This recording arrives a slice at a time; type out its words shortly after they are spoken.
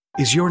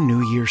Is your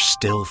new year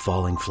still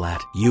falling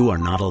flat? You are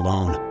not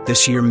alone.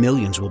 This year,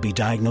 millions will be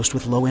diagnosed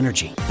with low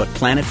energy. But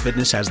Planet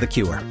Fitness has the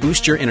cure.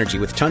 Boost your energy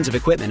with tons of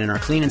equipment in our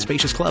clean and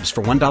spacious clubs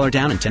for $1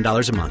 down and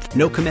 $10 a month.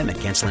 No commitment.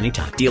 Cancel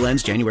anytime. Deal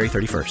ends January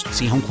 31st.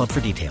 See Home Club for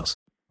details.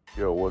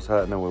 Yo, what's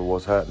happening with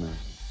what's happening?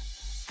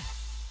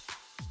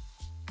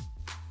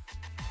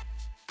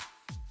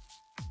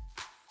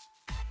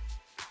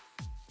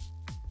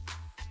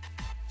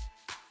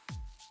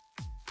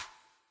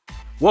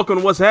 Welcome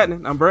to What's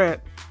Happening. I'm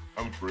Brad.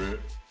 I'm Fred.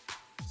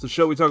 It's the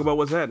show we talk about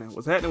what's happening.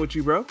 What's happening with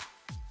you, bro? Not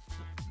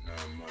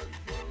much,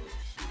 bro.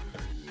 Shit,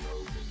 been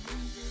moving.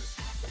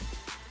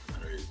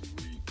 Crazy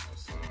week. My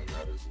son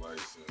got his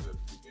license at the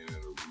beginning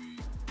of the week.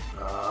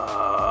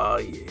 Oh,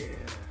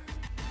 yeah.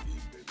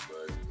 He's been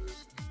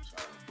blameless and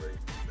trying to break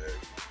the neck.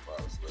 My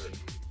pops let him.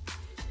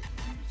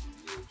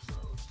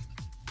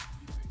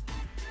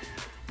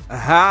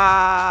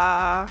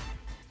 Aha!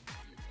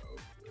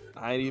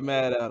 I ain't even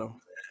mad at him.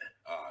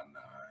 I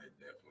ain't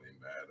definitely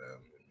mad at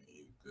him. I mean,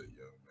 he's a good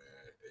young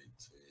man,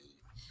 18,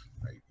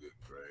 make good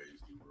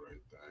grades, do the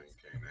right thing.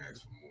 Can't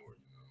ask for more,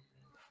 you know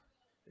what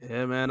I mean?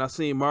 Yeah, man. I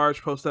seen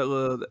Marge post that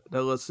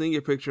little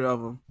senior picture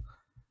of him,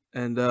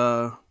 and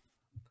that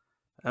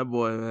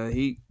boy,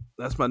 man,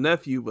 that's my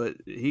nephew, but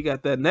he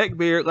got that neck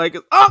beard like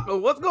his uncle.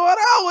 What's going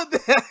on with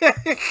that?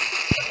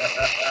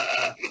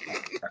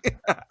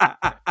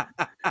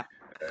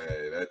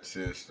 Hey, that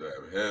chin strap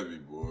heavy,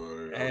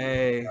 boy.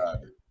 Hey.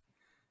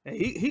 And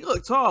he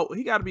looked tall.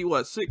 He got to be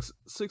what 6'1",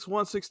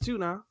 6'2"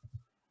 now.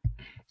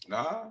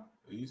 Nah,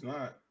 he's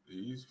not.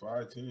 He's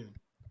 5'10".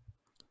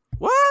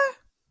 What?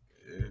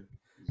 Yeah.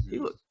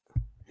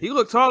 He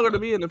looked taller than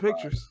me in the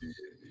pictures.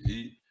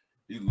 He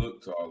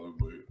looked taller,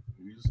 but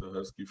he's a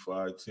husky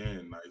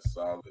 5'10", nice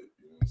solid.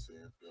 You know what I'm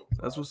saying?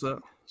 That's what's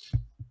up.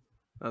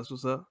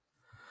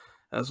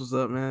 That's what's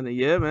up, man. And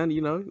yeah, man.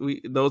 You know,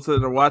 those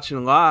that are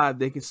watching live,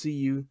 they can see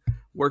you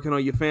working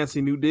on your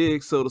fancy new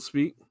dig, so to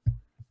speak.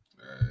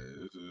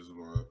 This is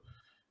one.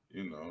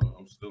 You know,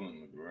 I'm still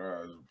in the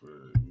garage,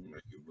 but we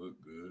make it look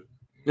good.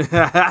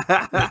 But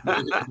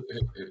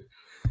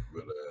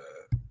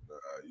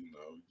you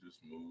know, we just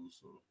moved,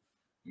 so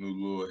new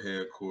little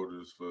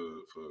headquarters for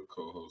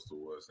co-host of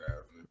What's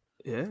Happening.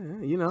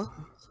 Yeah, you know.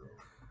 So,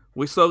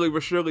 we slowly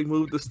but surely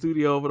moved the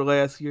studio over the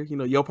last year. You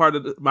know,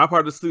 my part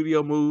of the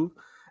studio moved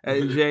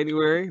in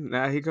January.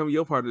 Now here come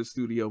your part of the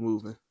studio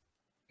moving.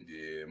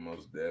 Yeah,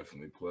 most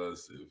definitely.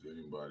 Plus, if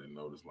anybody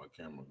noticed, my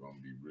camera gonna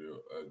be real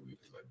ugly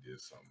because I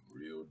did something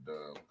real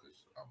dumb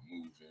because I'm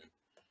moving.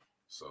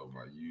 So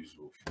my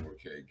usual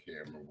 4K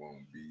camera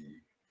won't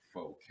be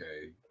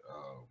 4K.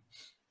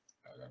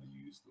 I gotta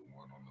use the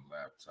one on the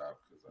laptop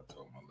because I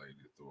told my lady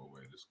to throw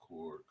away this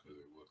cord because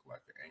it looked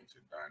like an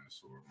ancient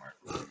dinosaur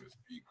micro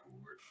USB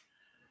cord.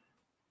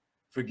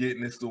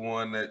 Forgetting it's the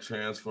one that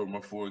transferred my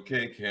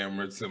 4K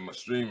camera to my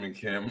streaming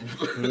camera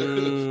for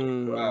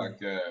the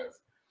podcast.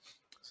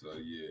 So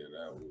yeah,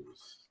 that was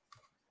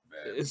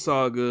bad. It's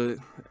all good.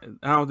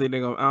 I don't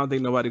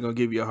think nobody gonna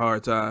give you a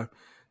hard time.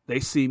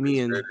 They see me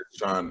and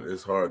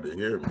it's hard to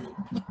hear me.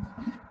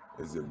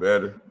 Is it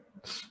better?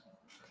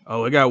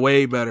 Oh, it got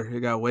way better.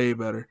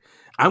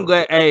 I'm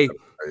glad. Hey,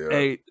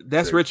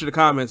 that's Rich in the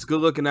comments.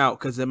 Good looking out,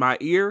 because in my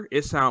ear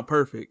it sound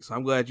perfect. So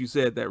I'm glad you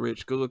said that,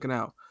 Rich. Good looking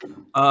out.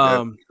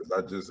 Because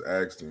I just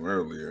asked him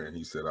earlier and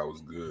he said I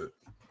was good.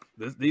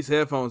 These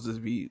headphones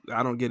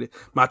I don't get it.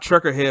 My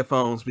trucker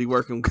headphones be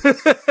working.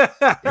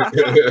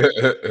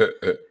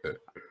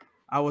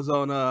 I was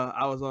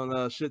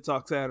on Shit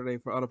Talk Saturday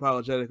for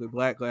Unapologetically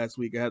Black last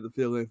week. I had to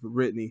fill in for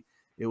Brittany.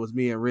 It was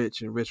me and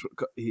Rich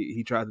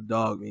he tried to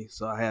dog me,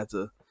 so I had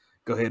to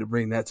go ahead and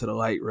bring that to the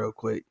light real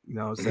quick. You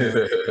know what I'm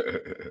saying?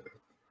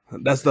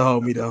 That's the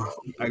homie though.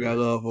 I got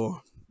love for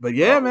him. But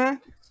yeah,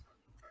 man.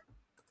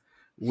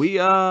 We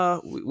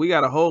got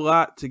a whole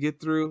lot to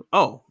get through.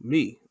 Oh,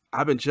 me.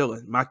 I've been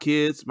chilling. My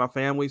kids, my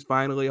family's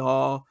finally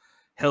all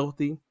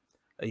healthy.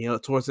 You know,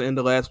 towards the end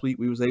of last week,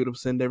 we was able to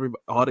send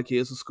all the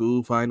kids to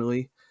school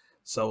finally.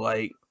 So,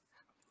 like,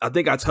 I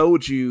think I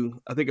told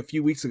you, a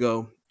few weeks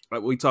ago,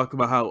 like, we talked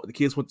about how the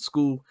kids went to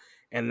school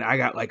and I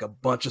got like a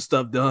bunch of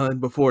stuff done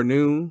before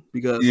noon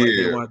because like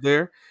they weren't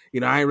there.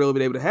 You know, I ain't really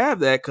been able to have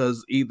that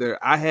because either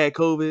I had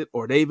COVID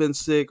or they've been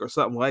sick or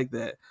something like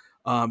that.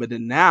 And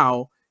then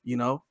now, you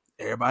know,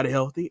 everybody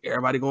healthy,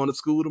 everybody going to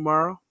school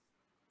tomorrow.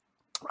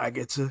 I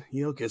get to,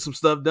 you know, get some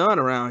stuff done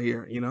around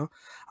here. You know,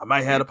 I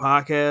might have a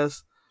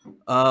podcast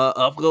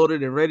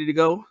uploaded and ready to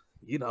go,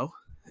 you know,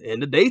 in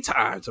the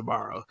daytime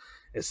tomorrow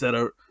instead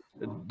of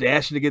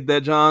dashing to get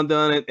that John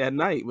done at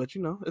night. But,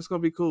 you know, it's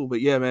going to be cool.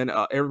 But yeah, man,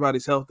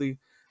 everybody's healthy.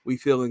 We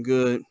feeling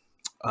good.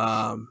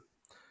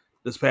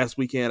 This past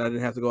weekend, I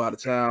didn't have to go out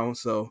of town.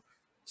 So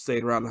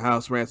stayed around the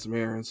house, ran some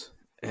errands,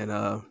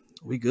 and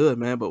we good,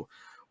 man. But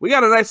we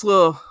got a nice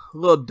little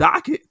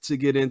docket to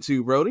get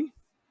into, Brody.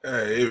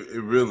 Hey,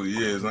 it really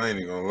is. I ain't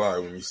even gonna lie.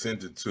 When you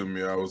sent it to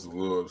me, I was a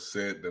little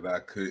upset that I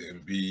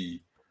couldn't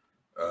be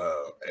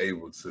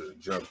able to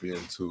jump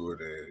into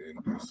it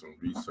and do some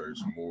research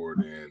more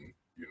than,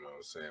 you know what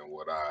I'm saying,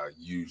 what I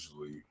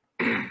usually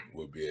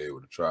would be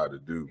able to try to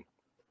do.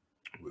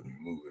 with me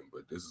moving.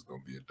 But this is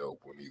gonna be a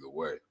dope one either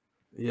way.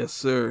 Yes,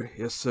 sir.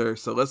 Yes, sir.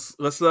 So let's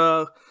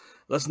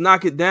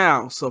knock it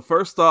down. So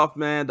first off,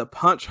 man, the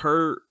punch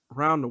heard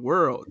around the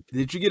world.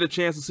 Did you get a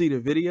chance to see the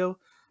video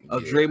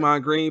of Yeah,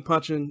 Draymond Green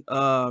punching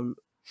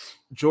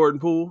Jordan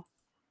Poole?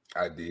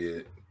 I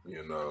did.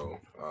 And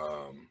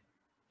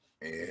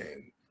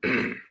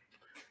that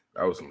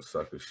was some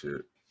sucker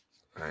shit.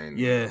 I ain't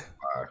even gonna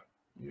lie.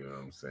 You know what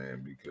I'm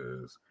saying?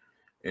 Because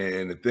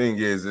and the thing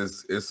is,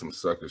 it's some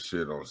sucker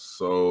shit on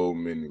so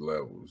many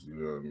levels. You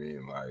know what I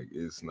mean? Like,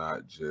 it's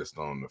not just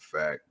on the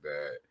fact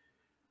that,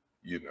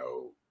 it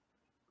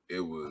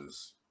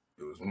was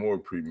more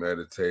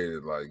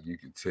premeditated. Like, you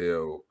could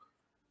tell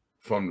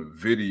from the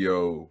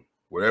video,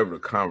 whatever the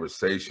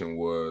conversation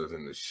was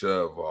and the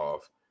shove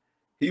off,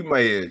 he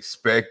may have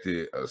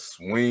expected a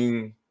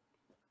swing,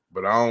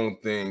 but I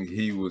don't think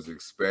he was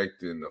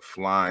expecting a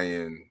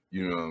flying,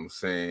 you know what I'm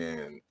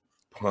saying,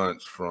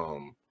 punch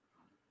from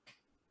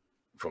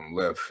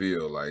left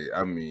field. Like,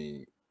 I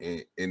mean,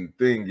 and the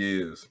thing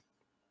is,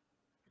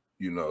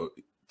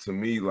 to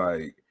me,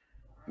 like,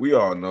 we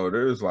all know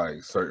there's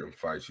like certain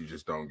fights you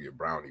just don't get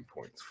brownie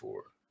points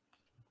for.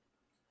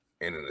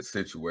 And in a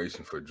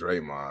situation for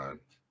Draymond,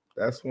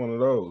 that's one of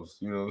those,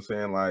 you know what I'm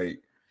saying? Like,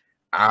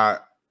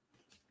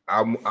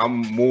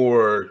 I'm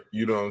more,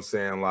 you know what I'm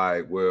saying,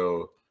 like,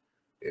 well,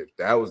 if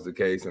that was the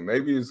case, and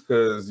maybe it's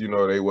because,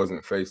 they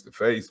wasn't face to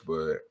face,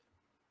 but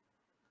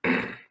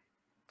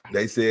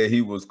they said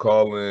he was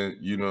calling,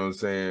 you know what I'm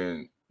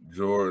saying,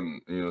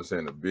 Jordan, you know what I'm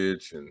saying, a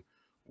bitch and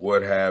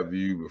what have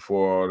you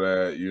before all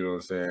that, you know what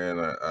I'm saying.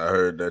 I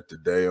heard that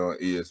today on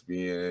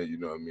ESPN, you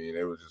know what I mean?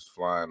 They were just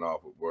flying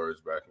off with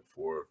words back and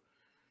forth.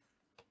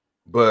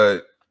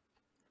 But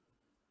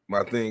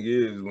my thing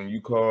is, when you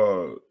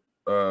call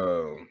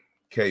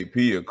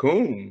KP a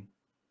coon,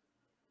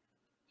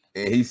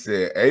 and he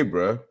said, hey,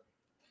 bro,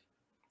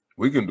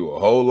 we can do a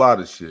whole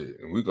lot of shit,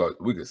 and we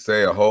could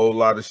say a whole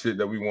lot of shit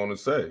that we want to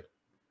say.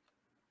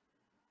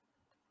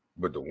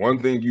 But the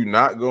one thing you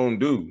not gonna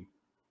do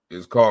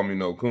is call me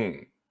no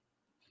coon.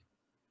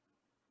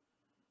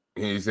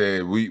 And he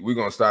said, we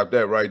gonna stop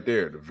that right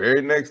there. The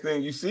very next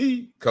thing you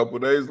see, a couple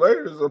of days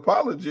later, is an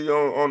apology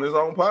on his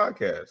own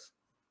podcast.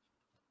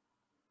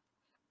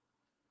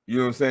 You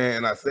know what I'm saying?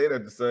 And I say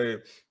that to say,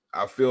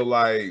 I feel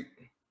like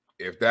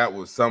if that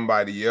was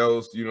somebody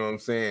else, you know what I'm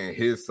saying,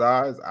 his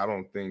size, I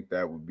don't think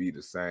that would be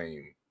the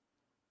same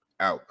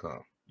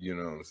outcome. You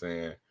know what I'm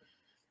saying?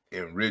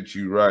 And Rich,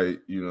 you right,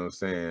 you know what I'm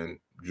saying,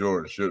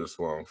 Jordan should have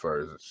swung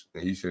first.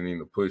 And he shouldn't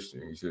even have pushed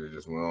him. He should have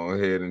just went on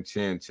ahead and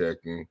chin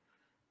checking.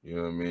 You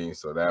know what I mean?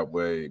 So that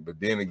way, but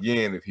then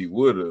again, if he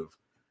would have,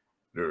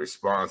 the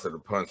response to the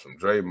punch from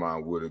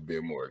Draymond would have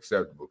been more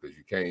acceptable because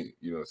you can't,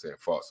 you know what I'm saying,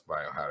 fault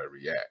somebody on how to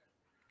react.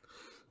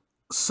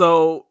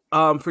 So,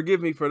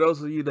 forgive me for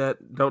those of you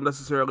that don't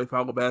necessarily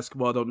follow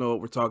basketball, don't know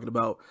what we're talking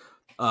about.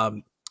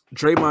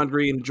 Draymond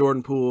Green and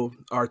Jordan Poole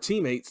are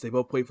teammates. They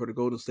both play for the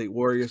Golden State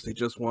Warriors. They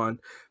just won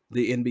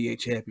the NBA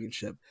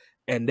championship.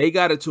 And they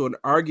got into an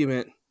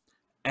argument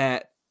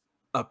at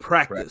a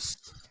practice.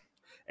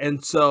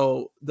 And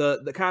so the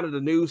kind of the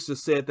news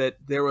just said that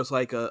there was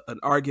like an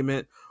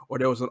argument, or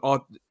there was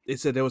it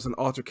said there was an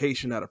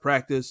altercation at a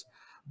practice.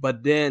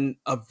 But then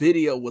a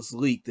video was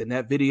leaked, and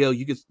that video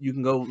you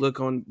can go look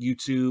on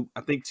YouTube.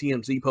 I think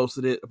TMZ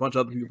posted it. A bunch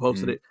of other people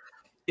posted it.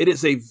 It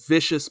is a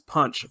vicious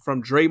punch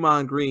from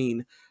Draymond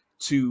Green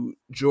to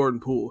Jordan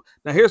Poole.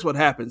 Now, here's what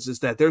happens: is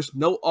that there's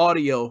no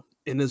audio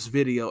in this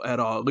video at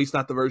all. At least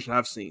not the version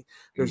I've seen.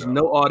 There's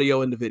no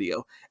audio in the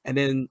video, and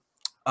then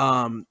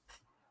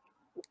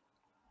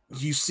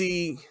you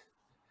see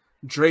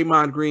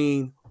Draymond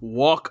Green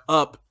walk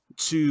up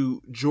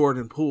to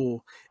Jordan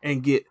Poole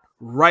and get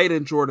right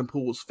in Jordan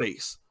Poole's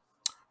face.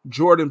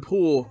 Jordan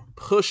Poole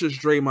pushes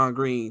Draymond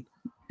Green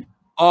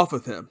off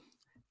of him.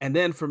 And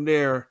then from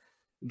there,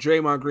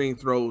 Draymond Green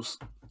throws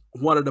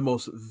one of the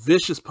most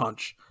vicious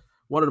punches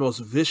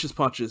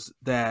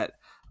that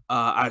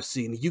I've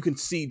seen. You can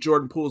see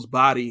Jordan Poole's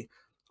body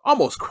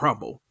almost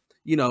crumble,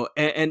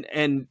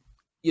 and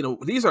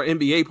these are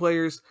NBA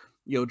players.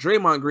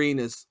 Draymond Green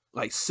is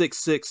like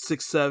 6'6",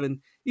 6'7".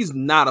 He's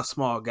not a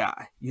small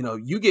guy.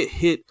 You get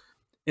hit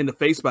in the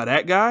face by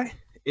that guy,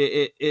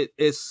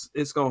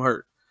 it's gonna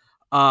hurt.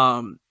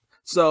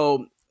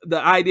 So the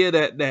idea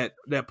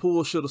that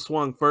Poole should have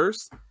swung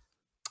first,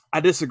 I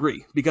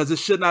disagree, because it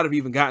should not have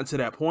even gotten to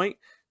that point.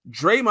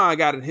 Draymond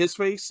got in his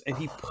face and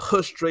he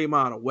pushed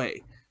Draymond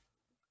away.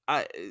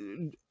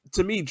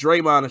 To me,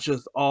 Draymond is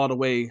just all the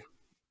way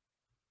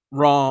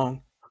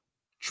wrong,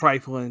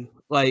 trifling.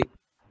 Like,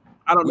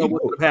 I don't know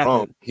what could have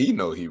happened. He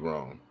know he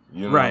wrong.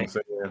 You know right.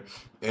 what I'm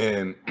saying?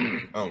 And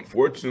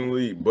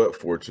unfortunately, but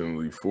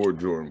fortunately for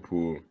Jordan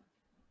Poole,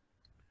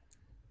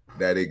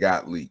 that it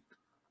got leaked.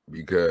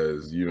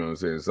 Because, you know what I'm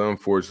saying, it's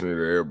unfortunate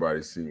that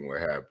everybody's seen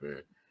what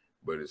happened,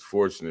 but it's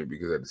fortunate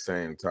because at the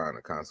same time,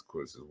 the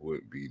consequences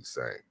wouldn't be the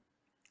same.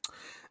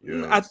 You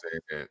know what I'm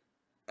saying?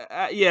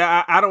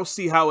 I don't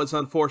see how it's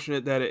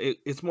unfortunate that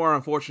it's more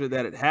unfortunate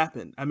that it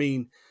happened. I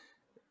mean,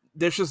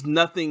 there's just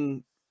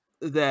nothing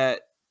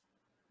that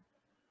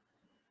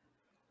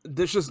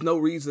there's just no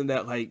reason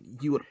that like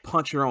you would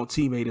punch your own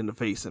teammate in the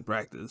face in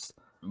practice.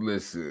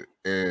 Listen,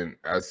 and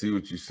I see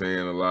what you're saying,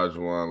 Elijah.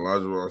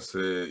 Elijah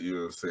said, you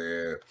know what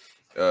I'm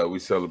saying, we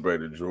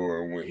celebrated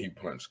Jordan when he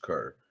punched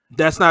Kerr.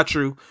 That's not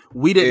true.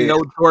 We didn't And,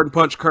 know Jordan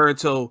punched Kerr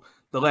until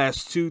the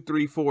last 2,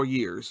 3, 4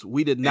 years.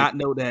 We did not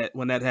know that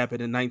when that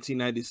happened in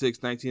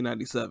 1996,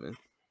 1997.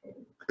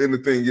 and the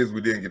thing is,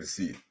 we didn't get to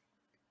see it.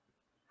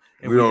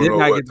 And we don't know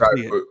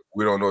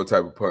what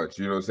type of punch.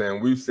 You know what I'm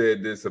saying? We've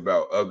said this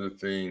about other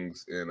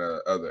things in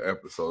other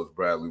episodes,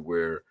 Bradley,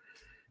 where,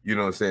 you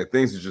know what I'm saying,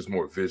 things are just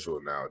more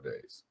visual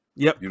nowadays.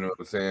 Yep. You know what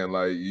I'm saying?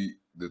 Like,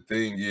 the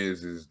thing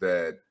is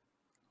that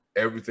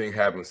everything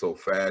happens so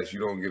fast, you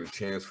don't get a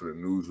chance for the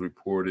news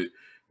reported.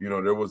 You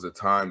know, there was a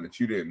time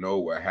that you didn't know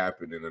what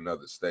happened in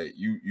another state.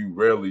 You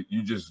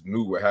just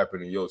knew what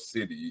happened in your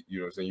city. You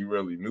know what I'm saying? You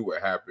rarely knew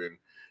what happened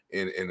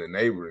in the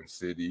neighboring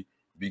city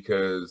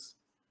because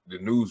the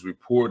news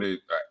reported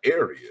an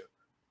area.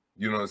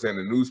 You know what I'm saying?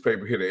 The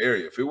newspaper hit an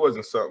area. If it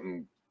wasn't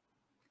something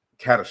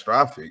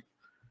catastrophic,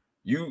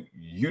 you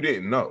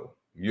didn't know.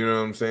 You know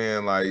what I'm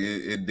saying? Like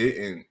it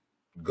didn't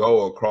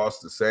go across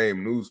the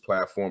same news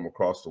platform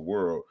across the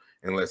world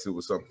unless it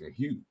was something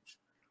huge.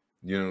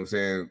 You know what I'm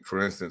saying?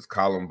 For instance,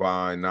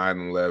 Columbine,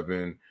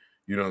 9/11,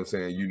 you know what I'm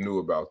saying? You knew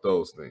about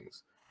those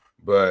things.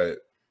 But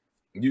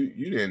you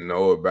didn't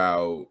know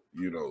about,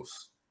 you know,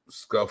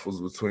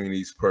 scuffles between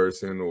each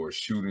person or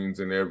shootings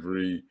in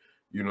every,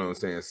 you know what I'm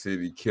saying,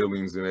 city,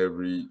 killings in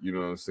every, you know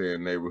what I'm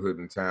saying, neighborhood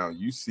and town.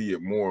 You see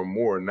it more and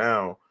more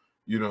now,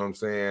 you know what I'm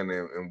saying,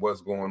 and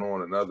what's going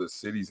on in other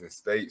cities and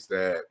states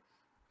that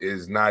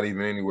is not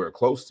even anywhere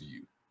close to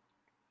you.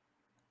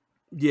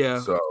 Yeah.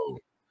 So,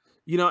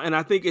 you know, and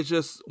I think it's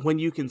just when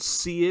you can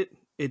see it,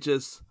 it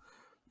just,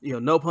 you know,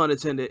 no pun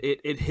intended,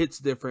 it hits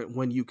different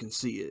when you can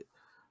see it.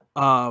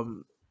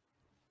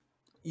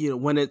 You know,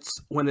 when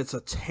it's a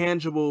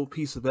tangible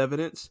piece of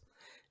evidence,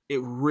 it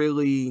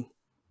really,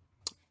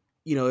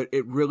 you know,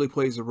 it really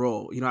plays a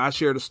role. You know, I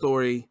shared a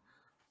story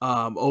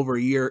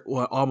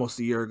almost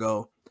a year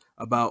ago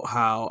about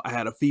how I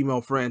had a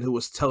female friend who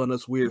was telling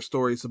us weird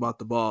stories about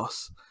the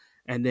boss.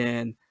 And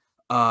then,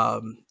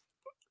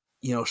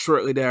 you know,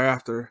 shortly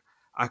thereafter,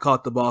 I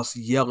caught the boss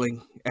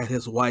yelling at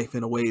his wife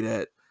in a way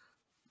that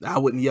I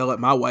wouldn't yell at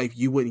my wife.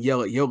 You wouldn't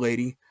yell at your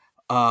lady.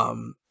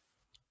 And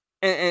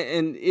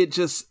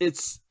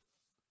it's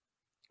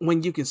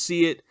when you can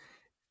see it,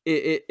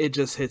 it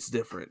just hits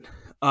different.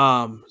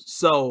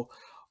 So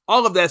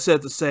all of that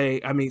said to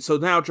say, I mean, so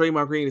now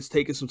Draymond Green is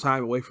taking some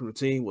time away from the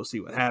team. We'll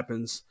see what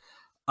happens.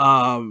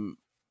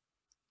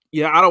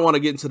 Yeah, I don't want to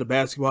get into the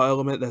basketball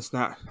element. That's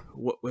not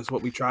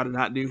what we try to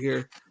not do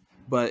here,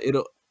 but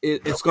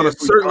it's going to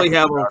certainly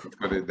have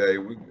for the day.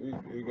 We're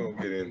gonna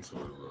get into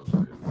it a little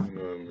bit. You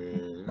know what I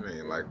mean? It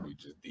ain't like we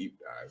just deep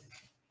dive.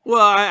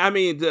 Well, I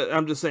mean,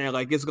 I'm just saying,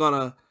 like, it's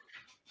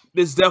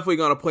definitely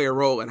gonna play a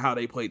role in how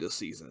they play this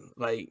season.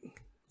 Like,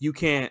 you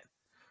can't.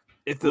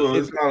 It's not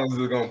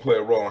only going to play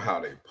a role in how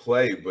they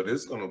play, but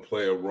it's going to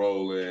play a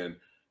role in,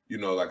 you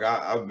know, like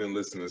I've been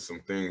listening to some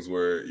things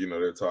where, you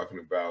know, they're talking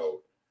about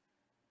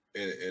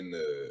in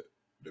the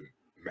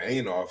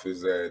main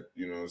office that,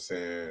 you know what I'm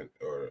saying,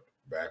 or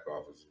back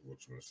office is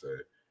what you want to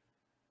say.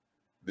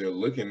 They're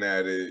looking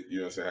at it, you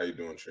know what I'm saying, how you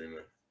doing,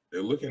 Trina?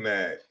 They're looking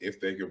at if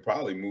they could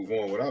probably move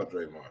on without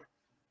Draymond.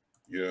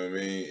 You know what I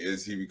mean?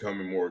 Is he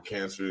becoming more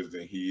cancerous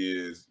than he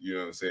is, you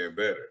know what I'm saying,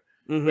 better?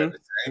 Mm-hmm. But at the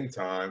same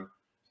time,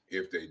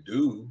 if they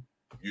do,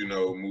 you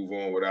know, move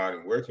on without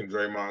him, where can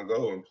Draymond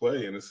go and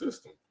play in the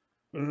system?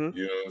 Mm-hmm.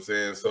 You know what I'm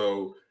saying?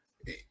 So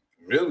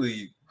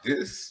really,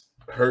 this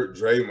hurt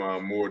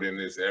Draymond more than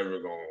it's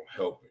ever going to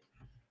help him.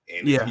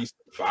 And if he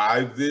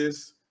survives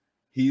this,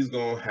 he's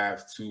going to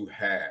have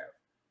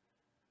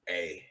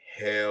a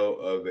hell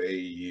of a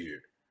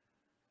year.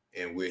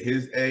 And with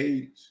his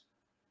age,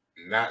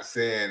 not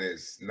saying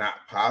it's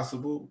not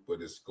possible,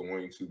 but it's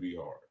going to be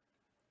hard.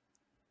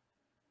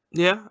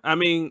 Yeah, I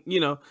mean,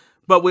 you know,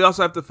 but we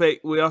also have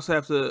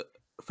to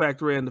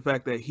factor in the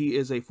fact that he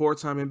is a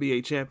 4-time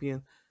NBA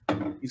champion.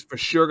 He's for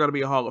sure going to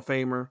be a Hall of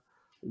Famer,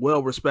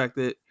 well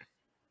respected.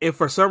 If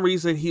for some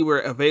reason he were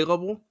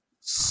available,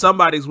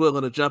 somebody's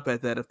willing to jump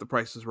at that if the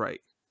price is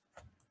right,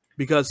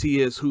 because he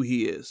is who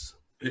he is.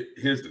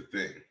 Here's the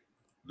thing: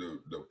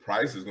 the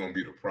price is going to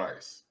be the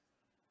price.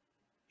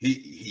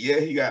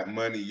 He got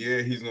money.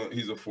 Yeah, he's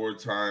a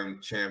 4-time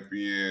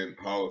champion,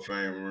 Hall of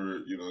Famer.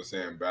 You know what I'm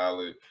saying?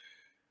 Ballot.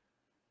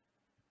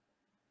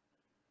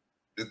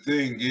 The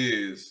thing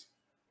is,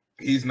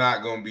 he's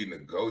not going to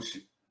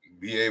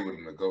be able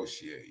to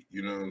negotiate.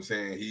 You know what I'm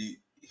saying?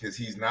 Because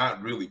he's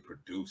not really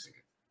producing.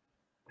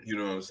 You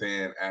know what I'm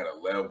saying? At a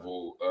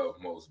level of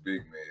most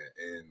big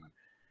men.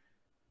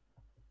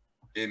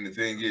 And the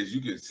thing is, you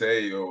could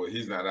say, oh,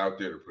 he's not out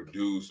there to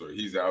produce, or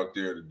he's out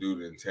there to do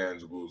the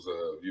intangibles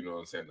of, you know what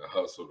I'm saying, the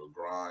hustle, the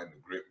grind,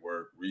 the grit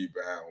work,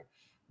 rebound,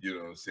 you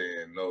know what I'm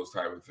saying, those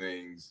type of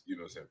things, you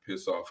know what I'm saying,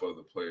 piss off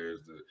other players,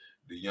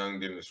 the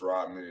young Dennis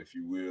Rodman, if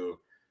you will.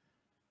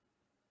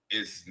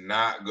 It's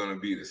not going to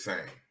be the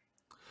same.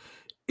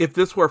 If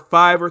this were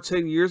 5 or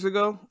 10 years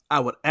ago, I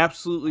would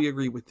absolutely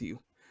agree with you.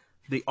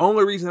 The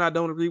only reason I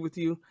don't agree with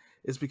you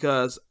is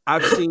because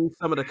I've seen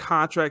some of the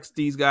contracts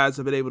these guys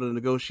have been able to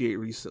negotiate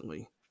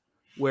recently,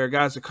 where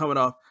guys are coming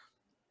off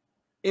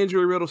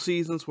injury-riddled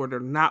seasons where they're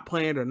not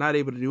playing, they're not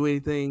able to do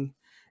anything,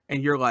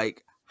 and you're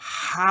like,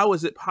 how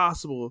is it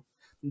possible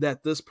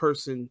that this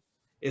person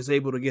is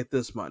able to get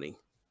this money?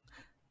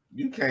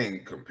 You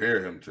can't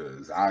compare him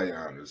to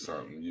Zion or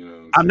something. You know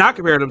what I'm I'm not saying?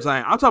 comparing them to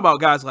Zion. I'm talking about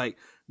guys like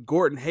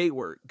Gordon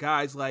Hayward,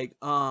 guys like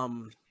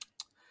what's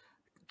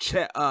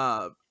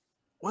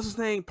his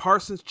name?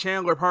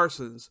 Chandler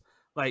Parsons.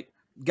 Like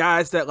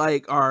guys that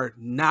like are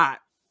not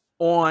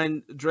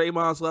on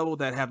Draymond's level,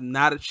 that have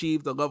not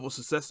achieved the level of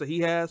success that he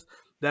has,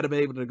 that have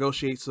been able to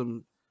negotiate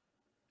some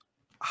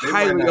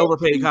highly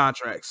overpaid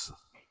contracts.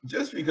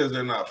 Just because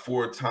they're not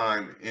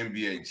 4-time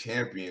NBA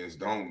champions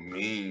don't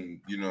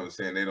mean, you know what I'm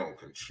saying, they don't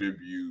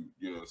contribute,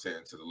 you know what I'm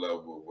saying, to the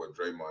level of what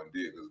Draymond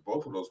did. Because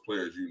both of those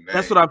players you named,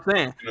 that's what I'm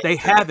saying. You know they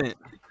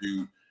haven't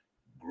contribute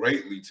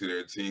greatly to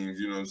their teams,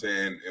 you know what I'm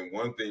saying? And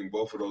one thing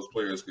both of those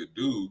players could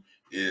do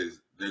is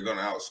they're going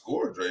to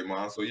outscore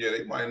Draymond. So, yeah,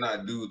 they might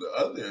not do the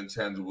other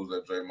intangibles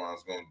that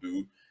Draymond's going to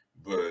do,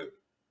 but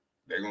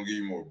they're going to give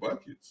you more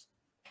buckets.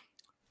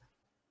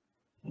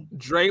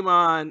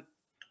 Draymond,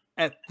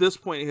 at this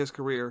point in his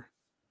career,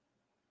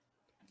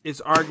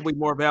 is arguably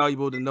more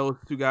valuable than those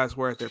two guys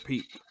were at their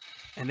peak.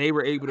 And they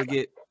were able to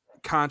get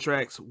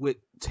contracts with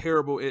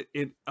terrible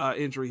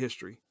injury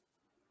history.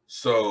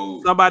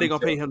 So somebody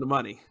going to pay him the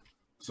money.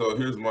 So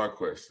here's my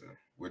question.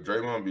 Would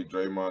Draymond be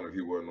Draymond if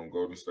he wasn't on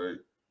Golden State?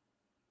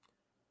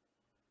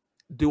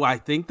 Do I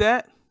think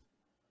that?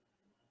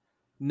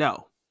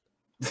 No.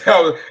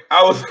 I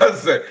was about to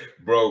say,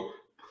 bro,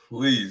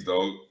 please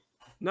don't.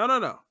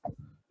 No.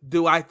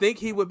 Do I think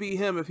he would be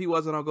him if he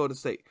wasn't on Golden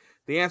State?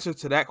 The answer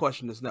to that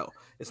question is no.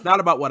 It's not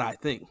about what I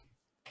think.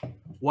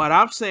 What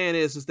I'm saying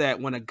is that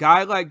when a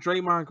guy like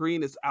Draymond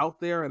Green is out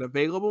there and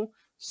available,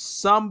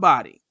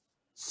 somebody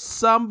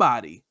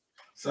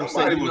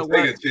will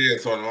take a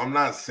chance on him. I'm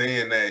not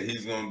saying that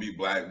he's going to be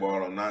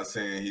blackballed. I'm not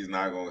saying he's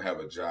not going to have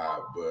a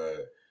job,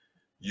 but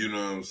you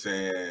know what I'm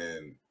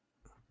saying?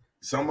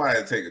 Somebody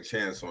will take a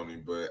chance on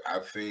him, but I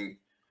think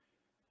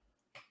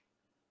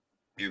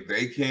if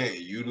they can't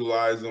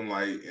utilize him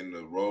like in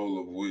the role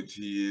of which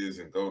he is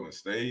in Golden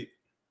State,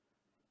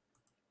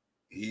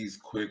 he's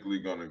quickly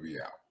going to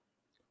be out.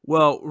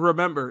 Well,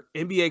 remember,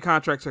 NBA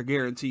contracts are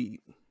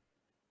guaranteed.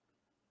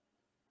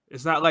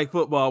 It's not like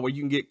football where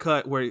you can get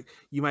cut, where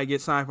you might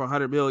get signed for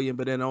 $100 million,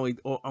 but then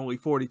only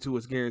 42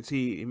 is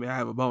guaranteed. You may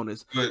have a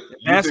bonus. But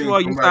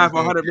basketball, you sign for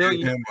 $100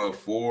 million. Him a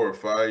 4 or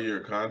 5 year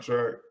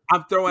contract.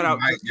 I'm throwing out.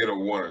 Might get a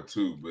 1 or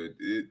 2, but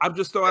I'm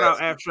just throwing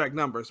out abstract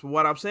numbers. But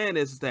what I'm saying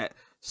is that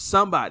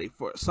somebody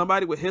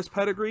with his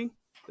pedigree,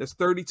 there's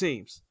 30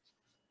 teams.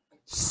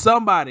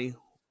 Somebody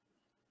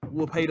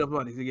will pay the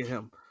money to get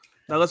him.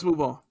 Now let's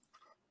move on.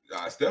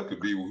 Steph could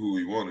be who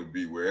he want to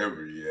be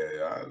wherever he at.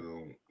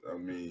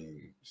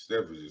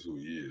 Steph is just who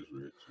he is,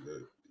 Rich.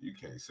 You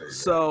can't say that.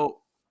 So,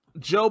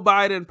 Joe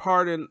Biden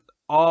pardoned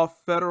all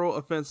federal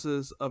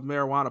offenses of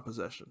marijuana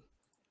possession.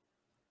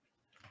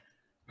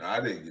 Now,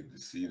 I didn't get to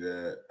see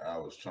that. I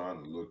was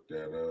trying to look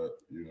that up,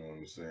 you know what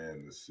I'm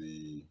saying, to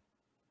see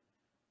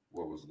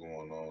what was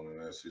going on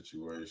in that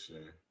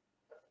situation.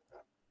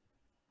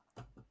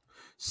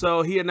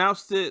 So, he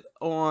announced it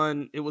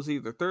it was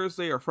either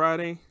Thursday or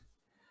Friday.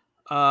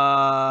 I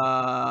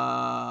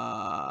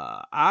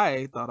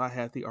thought I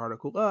had the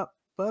article up,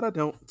 but I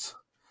don't.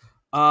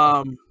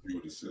 You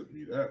would have sent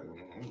me that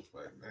one. I was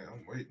like, man,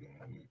 I'm waiting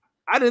on it.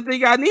 I didn't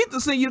think I need to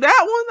send you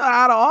that one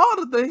out of all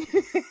the things.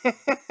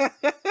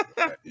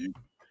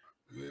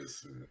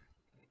 Listen.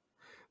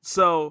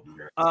 So,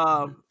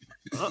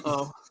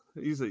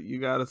 you said you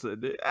gotta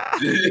send it.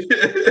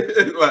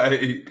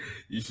 Like,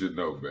 you should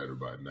know better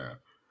by now.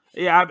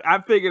 Yeah,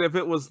 I figured if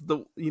it was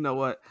you know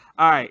what?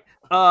 All right.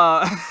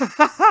 All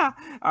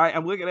right,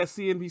 I'm looking at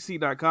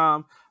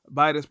CNBC.com.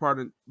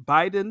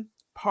 Biden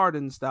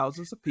pardons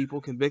thousands of people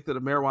convicted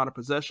of marijuana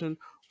possession,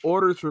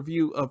 orders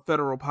review of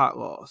federal pot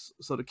laws.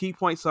 So the key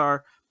points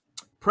are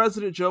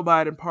President Joe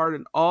Biden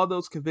pardoned all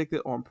those convicted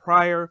on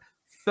prior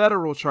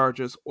federal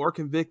charges or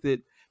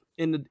convicted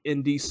in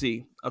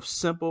D.C. of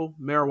simple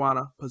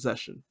marijuana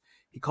possession.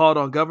 He called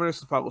on governors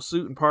to follow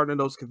suit and pardon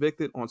those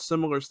convicted on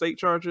similar state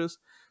charges.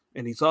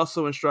 And he's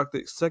also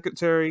instructed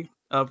Secretary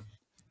of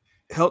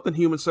Health and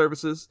Human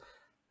Services,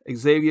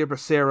 Xavier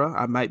Becerra,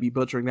 I might be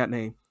butchering that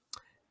name,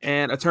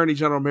 and Attorney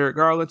General Merrick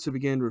Garland to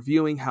begin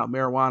reviewing how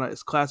marijuana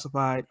is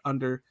classified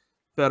under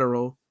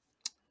federal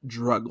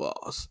drug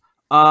laws.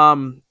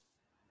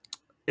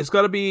 It's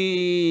going to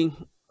be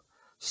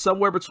it's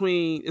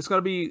going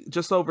to be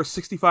just over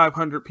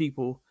 6,500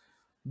 people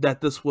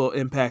that this will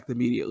impact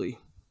immediately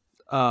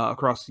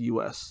across the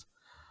U.S.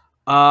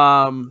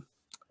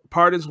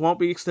 Pardons won't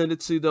be extended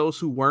to those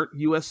who weren't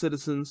U.S.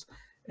 citizens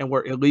and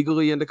were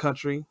illegally in the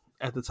country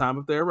at the time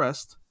of their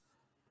arrest.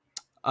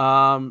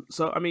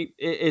 So, I mean,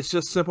 it's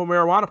just simple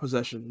marijuana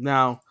possession.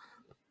 Now,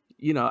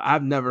 you know,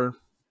 I've never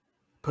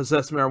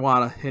possess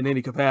marijuana in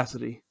any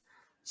capacity.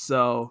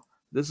 So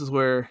this is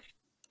where,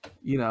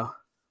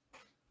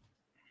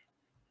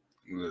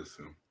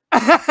 Listen,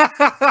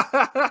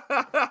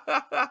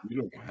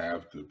 you don't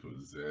have to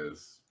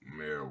possess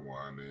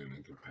marijuana in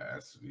any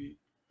capacity.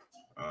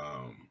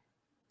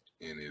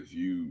 And if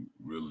you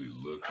really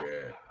look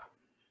at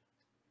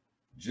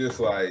just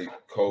like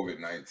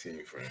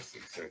COVID-19, for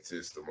instance, since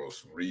it's the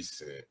most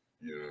recent,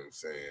 you know what I'm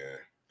saying,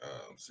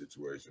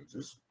 situation,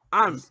 just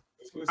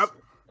listen.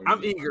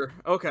 I'm eager.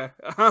 Okay.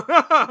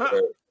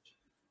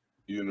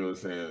 You know what I'm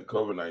saying?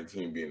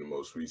 COVID-19 being the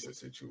most recent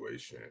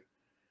situation,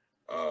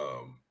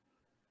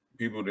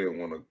 people didn't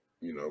want to,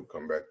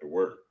 come back to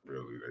work.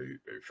 Really,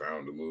 they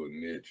found a little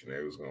niche and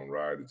they was gonna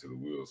ride it till the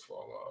wheels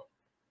fall off.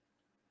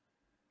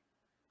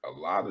 A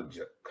lot of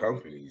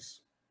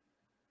companies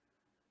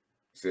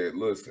said,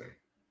 "Listen,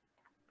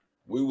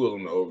 we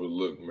willing to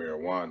overlook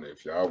marijuana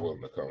if y'all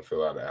willing to come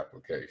fill out an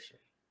application."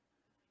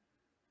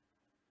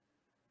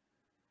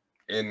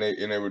 And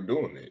they were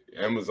doing it.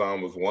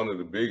 Amazon was one of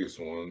the biggest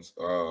ones,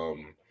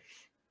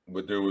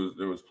 but there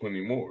was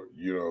plenty more,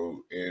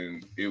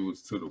 and it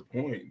was to the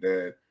point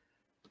that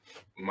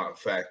my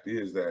fact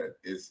is that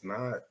it's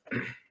not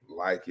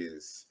like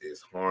it's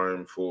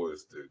harmful,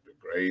 it's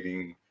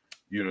degrading.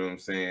 You know what I'm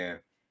saying?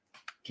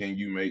 Can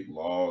you make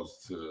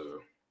laws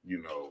to,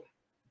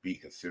 be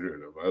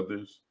considerate of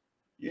others?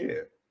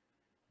 Yeah.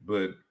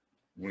 But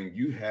when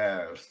you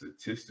have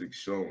statistics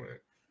showing,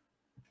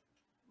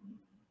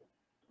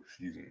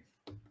 excuse me,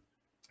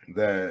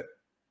 that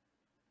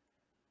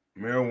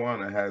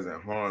marijuana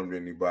hasn't harmed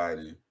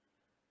anybody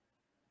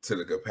to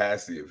the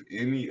capacity of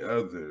any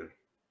other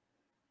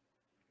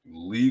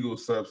legal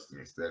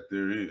substance that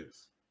there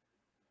is,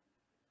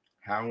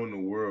 how in the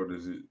world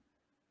is it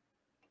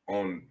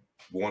on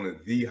one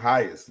of the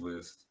highest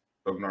lists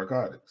of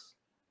narcotics?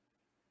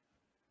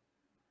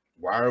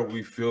 Why are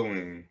we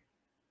filling,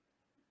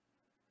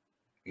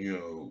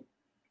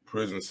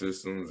 prison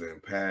systems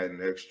and padding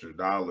extra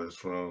dollars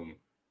from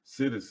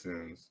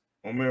citizens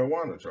on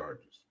marijuana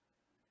charges?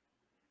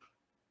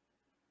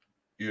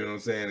 You know what I'm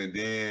saying? And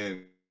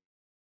then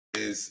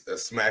it's a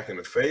smack in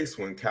the face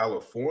when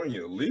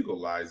California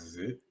legalizes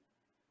it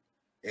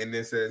and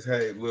then says,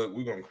 hey, look,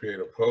 we're going to create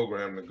a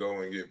program to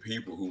go and get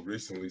people who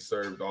recently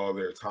served all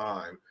their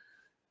time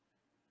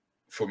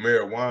for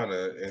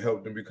marijuana and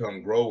help them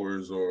become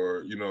growers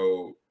or,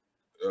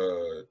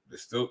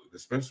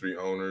 dispensary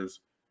owners,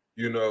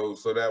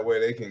 so that way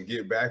they can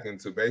get back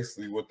into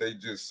basically what they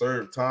just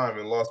served time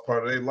and lost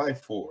part of their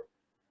life for.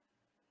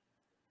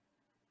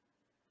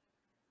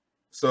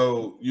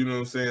 So, you know what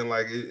I'm saying?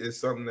 Like, it's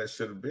something that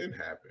should have been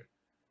happened.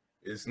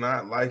 It's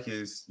not like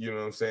it's,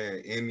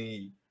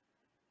 any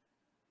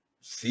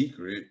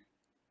secret.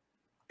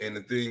 And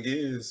the thing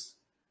is,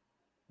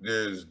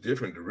 there's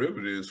different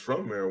derivatives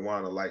from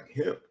marijuana, like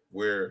hemp,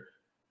 where,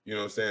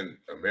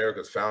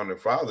 America's founding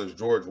fathers,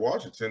 George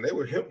Washington, they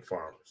were hemp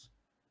farmers.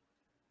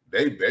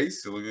 They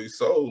basically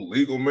sold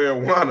legal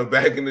marijuana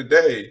back in the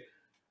day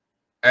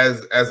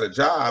as a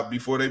job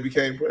before they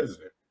became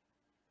president.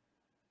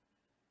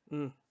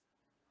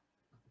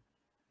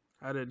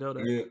 I didn't know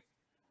that. Yeah.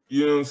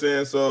 You know what I'm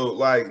saying? So,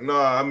 like,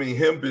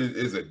 hemp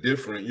is a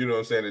different, you know what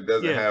I'm saying? It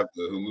doesn't have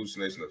the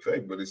hallucination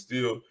effect, but it's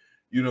still,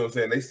 you know what I'm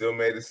saying? They still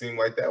made it seem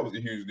like that was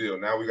a huge deal.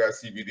 Now we got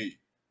CBD.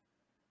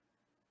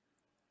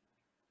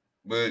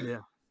 But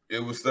it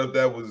was stuff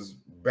that was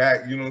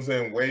back, you know what I'm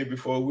saying, way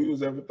before we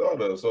was ever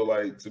thought of. So,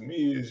 like, to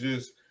me, it's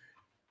just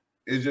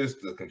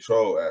the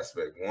control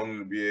aspect, wanting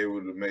to be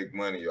able to make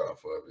money off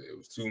of it. It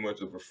was too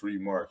much of a free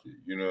market,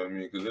 you know what I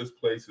mean? Because there's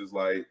places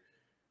like,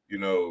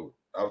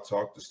 I've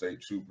talked to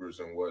state troopers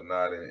and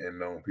whatnot and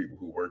known people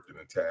who worked in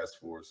a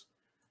task force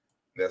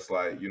that's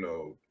like,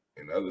 in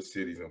other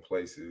cities and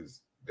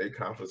places, they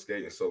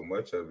confiscating so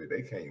much of it,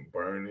 they can't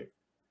burn it.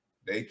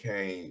 They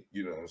can't,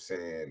 you know what I'm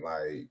saying,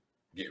 like,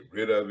 get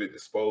rid of it,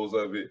 dispose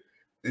of it.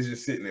 It's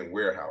just sitting in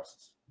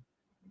warehouses,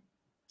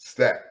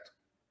 stacked.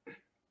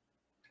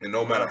 And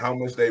no matter how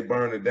much they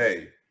burn a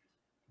day,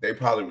 they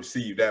probably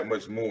receive that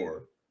much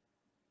more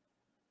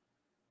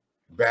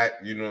back,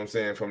 you know what I'm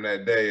saying, from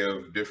that day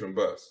of different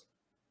busts.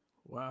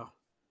 Wow.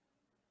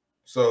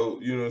 So,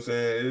 you know what I'm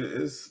saying,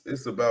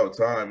 it's about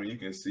time, and you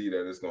can see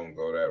that it's gonna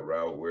go that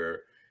route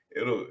where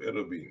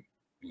it'll be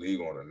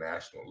legal on a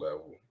national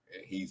level.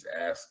 And he's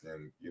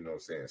asking, you know what I'm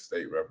saying,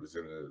 state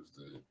representatives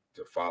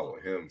to follow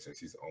him since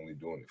he's only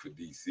doing it for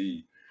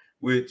DC,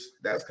 which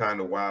that's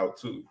kind of wild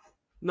too.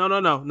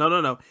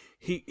 No.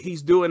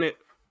 He's doing it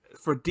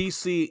for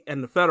DC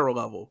and the federal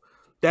level.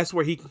 That's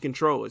where he can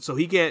control it. So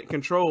he can't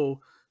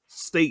control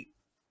state.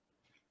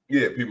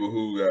 Yeah, people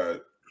who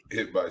got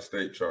hit by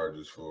state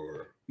charges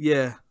for.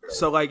 Yeah.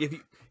 So like if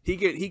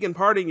he can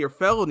pardon your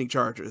felony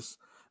charges,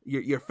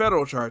 your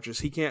federal charges.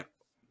 He can't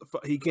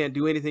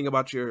do anything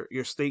about your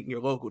state and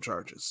your local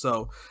charges.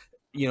 So,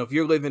 if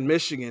you live in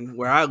Michigan,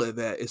 where I live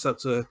at, it's up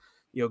to,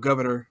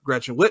 Governor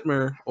Gretchen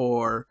Whitmer,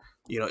 or,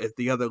 if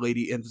the other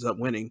lady ends up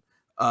winning,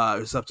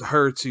 it's up to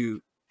her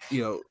to,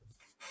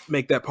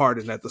 make that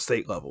pardon at the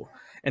state level.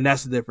 And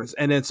that's the difference.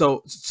 And then,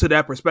 so to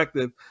that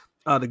perspective,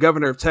 the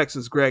governor of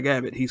Texas, Greg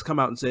Abbott, he's come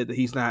out and said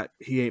that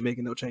he ain't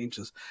making no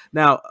changes.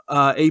 Now,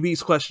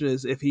 AB's question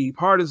is, if he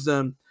pardons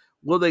them,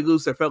 will they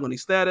lose their felony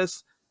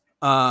status?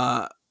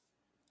 And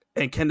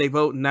can they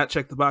vote and not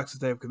check the box if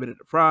they have committed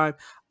a crime?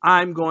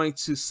 I'm going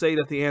to say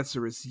that the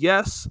answer is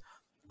yes.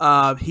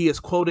 He is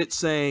quoted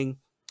saying,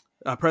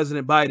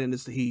 President Biden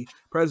is the he.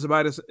 President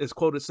Biden is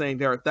quoted saying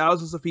there are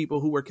thousands of people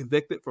who were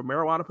convicted for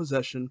marijuana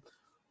possession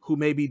who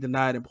may be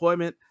denied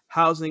employment,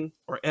 housing,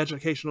 or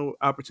educational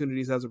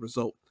opportunities as a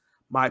result.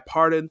 My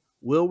pardon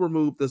will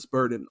remove this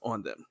burden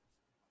on them.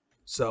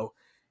 So,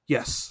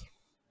 yes.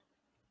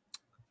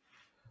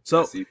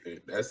 So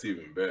that's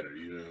even better.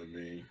 You know what I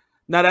mean?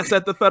 Now that's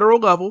at the federal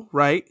level,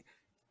 right?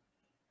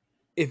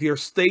 If your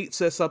state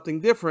says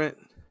something different,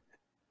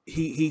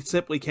 he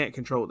simply can't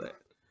control that.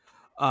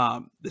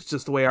 It's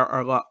just the way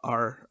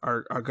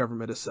our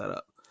government is set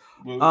up.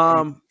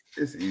 Well,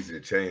 it's easy to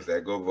change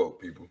that. Go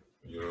vote, people.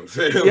 You know what I'm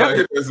saying? Yep.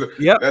 Like,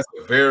 that's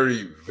a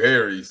very,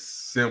 very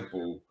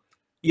simple.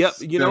 Yep.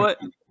 You know what?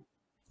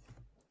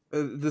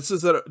 This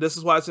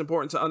is why it's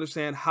important to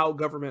understand how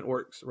government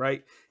works,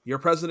 right? Your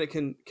president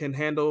can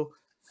handle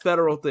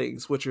federal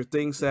things, which are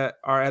things that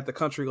are at the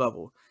country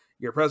level.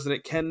 Your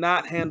president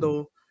cannot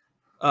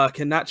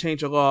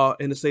change a law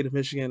in the state of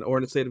Michigan or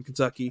in the state of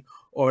Kentucky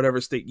or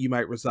whatever state you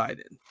might reside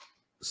in.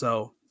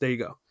 So there you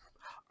go.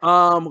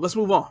 Let's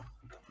move on.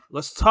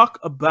 Let's talk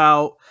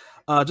about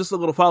just a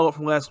little follow up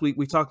from last week.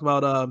 We talked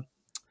about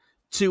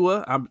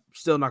Tua. I'm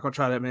still not gonna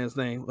try that man's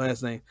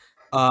last name.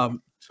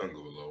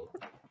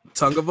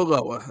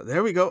 Tagovailoa.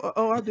 There we go.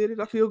 Oh, I did it.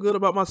 I feel good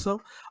about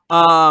myself.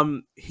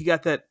 He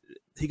got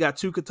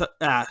two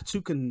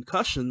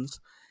concussions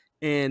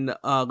in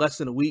less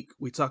than a week.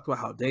 We talked about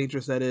how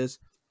dangerous that is.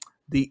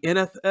 The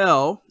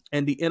NFL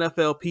and the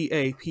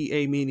NFLPA,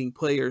 PA meaning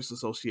Players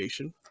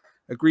Association,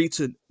 agreed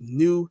to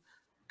new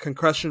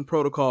concussion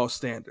protocol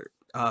standard.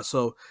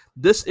 So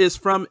this is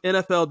from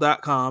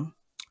NFL.com.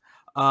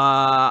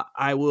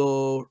 I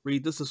will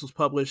read this. This was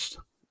published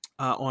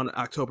on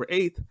October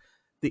 8th.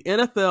 The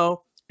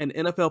NFL and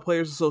NFL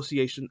Players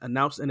Association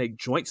announced in a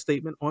joint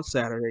statement on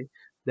Saturday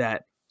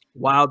that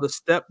while the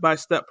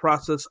step-by-step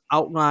process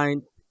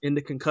outlined in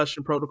the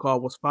concussion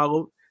protocol was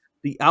followed,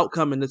 the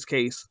outcome in this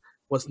case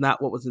was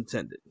not what was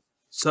intended.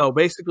 So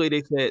basically,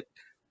 they said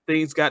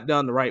things got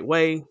done the right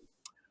way.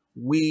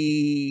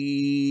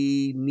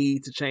 We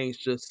need to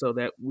change this so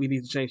that we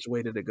need to change the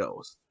way that it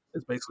goes.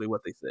 Is basically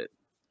what they said.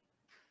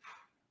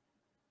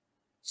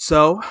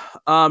 So,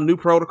 new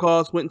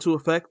protocols went into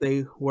effect.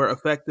 They were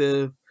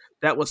effective.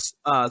 That was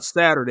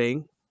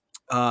Saturday,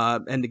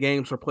 and the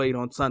games were played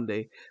on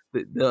Sunday.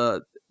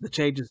 The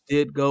changes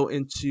did go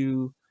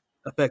into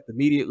effect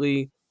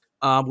immediately.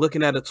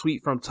 Looking at a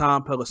tweet from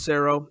Tom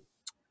Pelissero,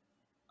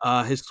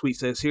 his tweet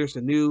says, "Here's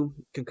the new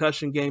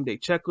concussion game day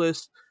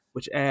checklist,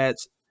 which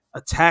adds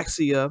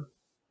ataxia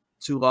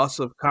to loss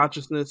of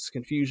consciousness,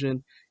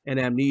 confusion, and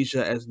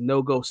amnesia as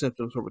no-go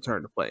symptoms for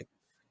return to play."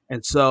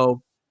 And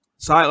so,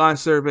 sideline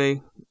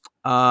survey.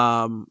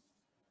 I'm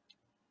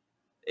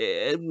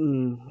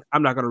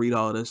not going to read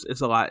all of this.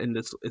 It's a lot in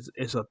this.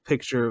 It's a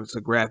picture. It's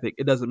a graphic.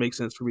 It doesn't make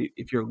sense for me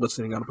if you're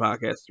listening on a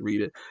podcast to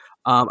read it.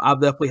 I'll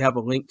definitely have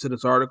a link to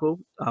this article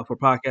for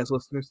podcast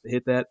listeners to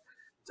hit that,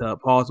 to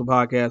pause the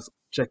podcast,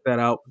 check that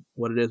out,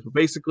 what it is. But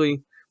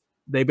basically,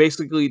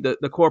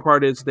 the core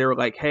part is they were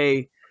like,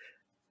 hey,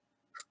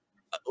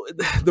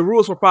 the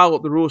rules were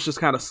followed. The rules just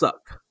kind of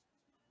sucked.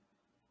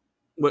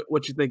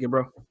 What you thinking,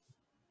 bro?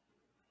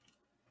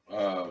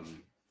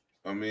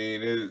 I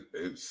mean,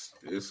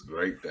 it's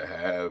great to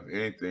have.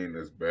 Anything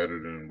that's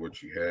better than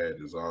what you had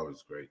is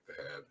always great to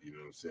have. You know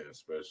what I'm saying?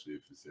 Especially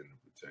if it's in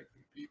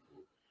protecting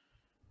people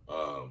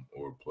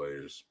or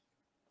players.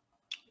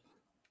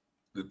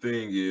 The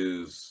thing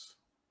is,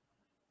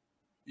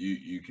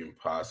 you can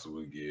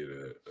possibly get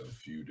a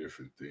few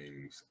different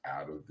things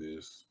out of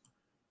this.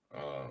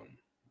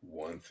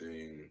 One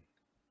thing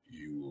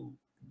you will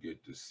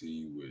get to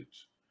see,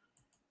 which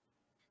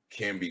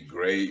can be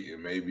great, it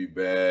may be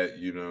bad,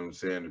 you know what I'm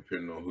saying,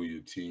 depending on who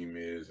your team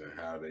is and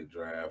how they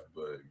draft,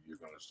 but you're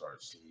going to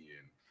start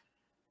seeing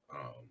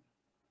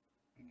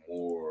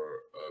more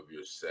of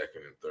your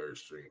second and third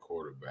string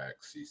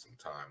quarterbacks see some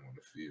time on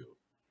the field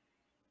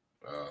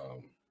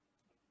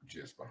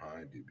just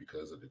behind it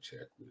because of the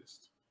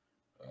checklist.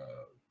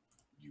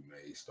 You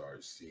may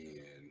start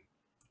seeing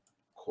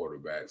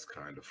quarterbacks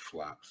kind of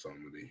flop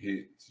some of the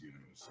hits, you know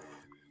what I'm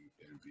saying,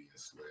 and being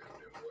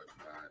slammed and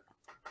whatnot.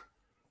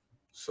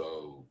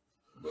 So,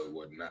 but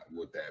what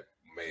that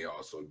may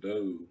also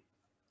do,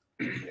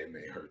 it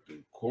may hurt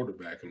the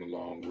quarterback in the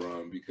long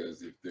run,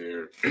 because if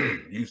they're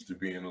used to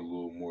being a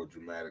little more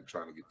dramatic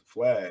trying to get the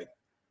flag,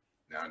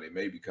 now they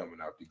may be coming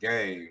out the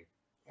game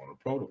on a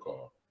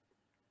protocol.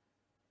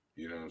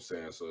 You know what I'm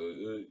saying? So,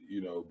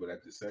 but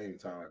at the same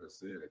time, like I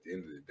said, at the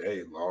end of the day,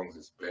 as long as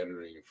it's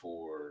bettering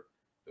for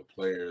the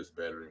players,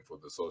 bettering for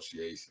the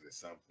association, is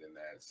something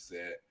that's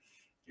set,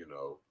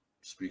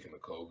 Speaking of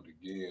COVID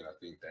again, I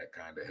think that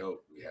kind of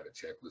helped. We had a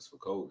checklist for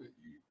COVID.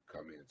 You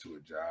come into a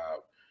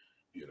job,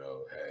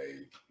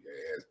 hey,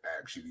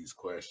 ask you these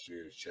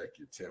questions, check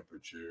your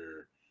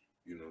temperature,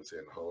 you know what I'm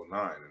saying, the whole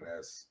nine. And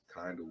that's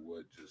kind of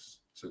what just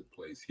took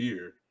place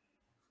here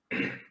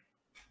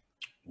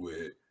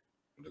with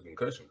the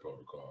concussion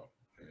protocol.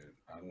 And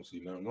I don't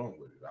see nothing wrong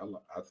with it.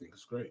 I think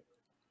it's great.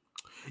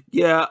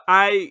 Yeah,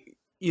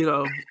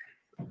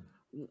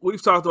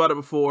 we've talked about it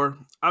before.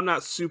 I'm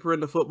not super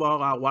into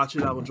football. I'll watch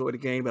it. I'll enjoy the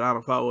game, but I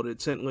don't follow it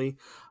intently.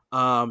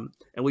 And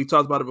we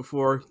talked about it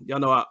before. Y'all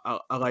know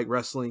I like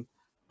wrestling.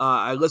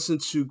 I listen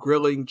to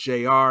Grilling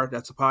JR.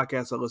 That's a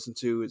podcast I listen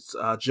to. It's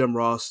Jim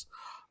Ross,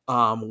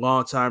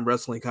 longtime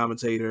wrestling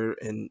commentator,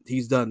 and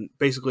he's done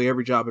basically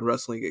every job in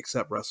wrestling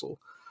except wrestle.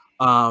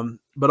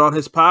 But on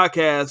his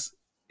podcast,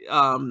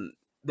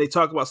 they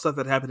talk about stuff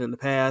that happened in the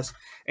past,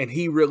 and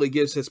he really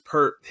gives his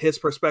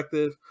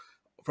perspective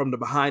from the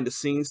behind the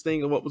scenes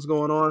thing of what was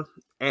going on.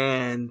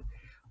 And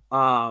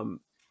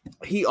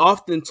he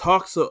often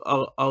talks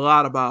a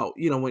lot about,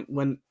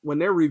 when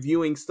they're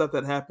reviewing stuff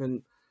that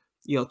happened,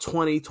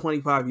 20,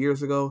 25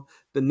 years ago,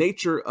 the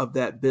nature of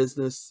that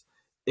business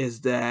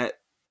is that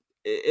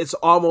it's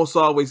almost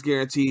always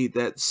guaranteed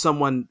that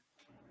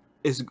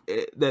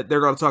that they're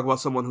going to talk about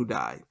someone who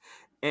died.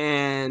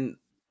 And,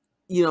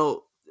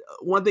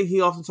 one thing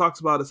he often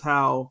talks about is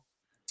how,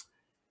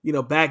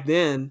 back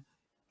then,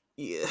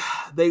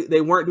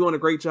 they weren't doing a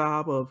great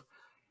job of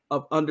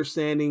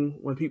understanding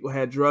when people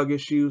had drug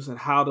issues and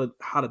how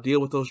to deal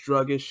with those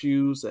drug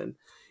issues, and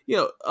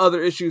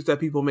other issues that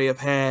people may have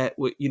had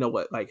with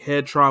like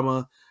head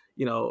trauma.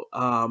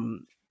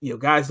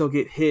 Guys don't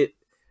get hit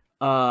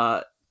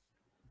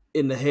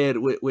in the head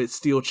with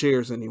steel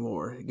chairs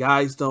anymore.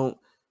 Guys don't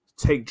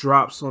take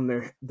drops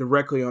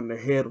directly on their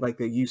head like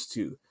they used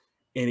to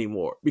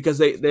anymore, because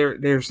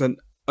there's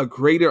a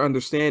greater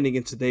understanding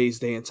in today's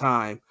day and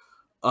time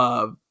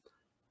of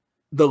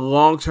the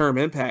long-term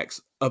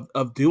impacts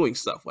of doing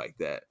stuff like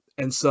that.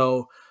 And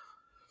so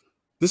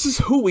this is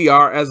who we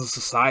are as a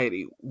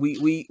society.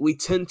 We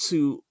tend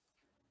to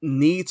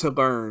need to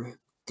learn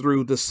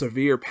through the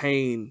severe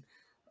pain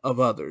of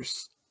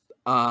others.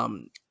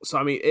 So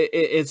I mean,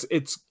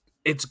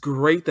 it's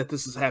great that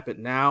this has happened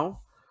now.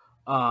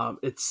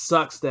 It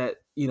sucks that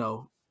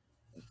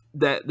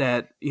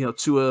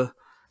Tua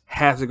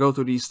has to go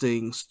through these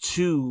things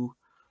to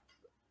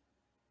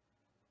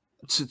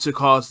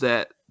cause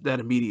that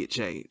immediate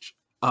change.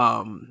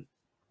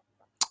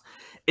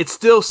 It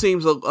still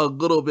seems a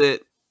little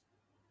bit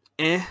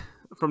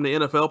from the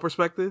NFL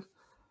perspective,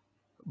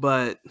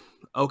 but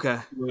okay.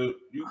 Well,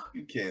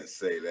 you can't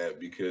say that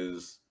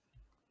because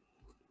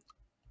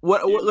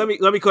What let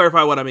me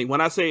clarify what I mean.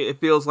 When I say it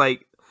feels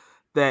like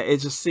that, it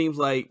just seems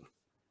like,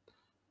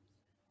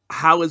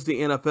 how is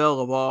the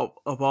NFL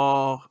of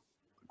all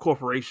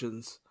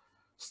corporations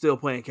still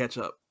playing catch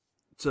up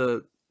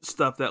to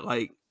stuff that,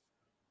 like,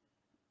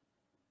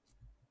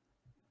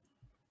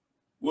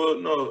 well,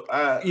 no,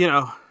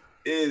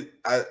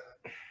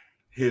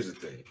 here's the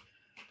thing.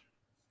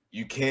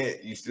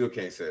 You still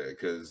can't say that,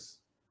 because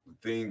the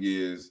thing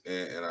is,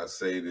 and I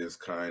say this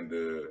kind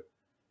of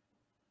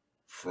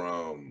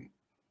from,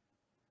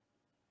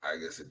 I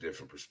guess, a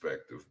different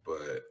perspective,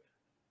 but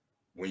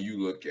when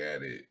you look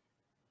at it,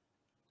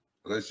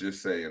 let's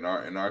just say in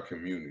our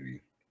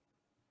community,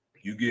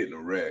 you get in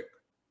a wreck,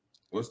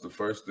 what's the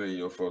first thing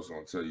your folks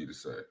gonna tell you to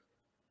say?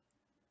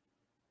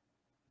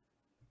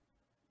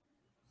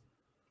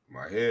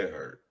 My head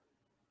hurt,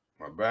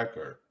 my back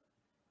hurt.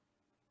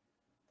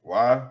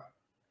 Why?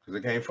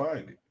 Because they can't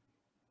find it.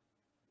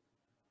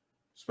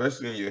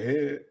 Especially in your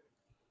head.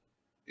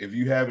 If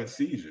you having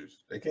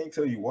seizures, they can't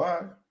tell you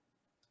why.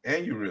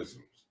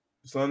 Aneurysms,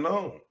 it's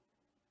unknown.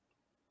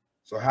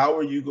 So how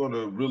are you going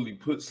to really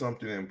put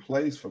something in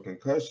place for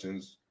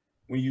concussions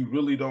when you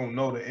really don't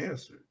know the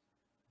answer?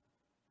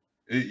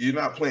 You're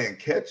not playing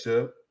catch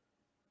up.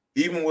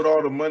 Even with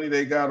all the money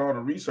they got, all the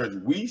research,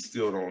 we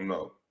still don't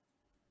know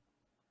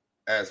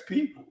as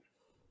people.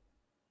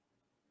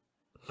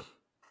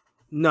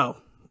 No,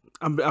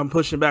 I'm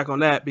pushing back on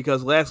that,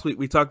 because last week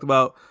we talked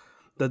about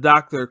the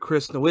doctor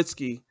Chris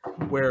Nowitzki,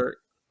 where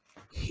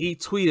he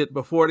tweeted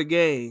before the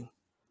game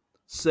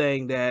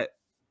saying that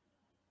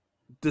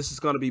this is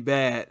going to be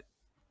bad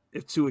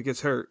if Tua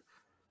gets hurt,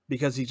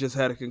 because he just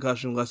had a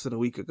concussion less than a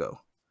week ago.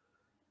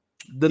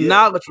 The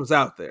knowledge was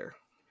out there.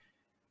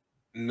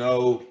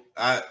 No,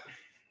 I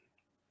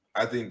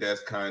think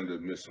that's kind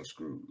of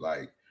misconstrued.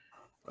 Like,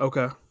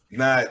 okay,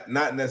 not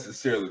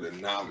necessarily the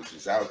knowledge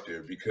is out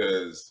there,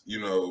 because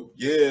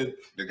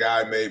the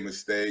guy made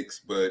mistakes,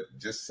 but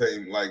just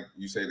saying, like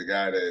you say, the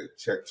guy that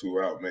checked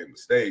Tua out made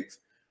mistakes.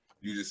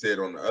 You just said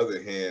on the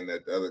other hand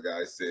that the other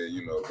guy said,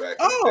 back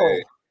in the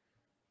day.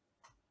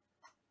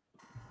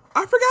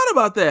 I forgot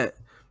about that.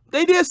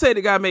 They did say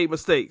the guy made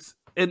mistakes,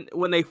 and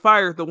when they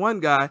fired the one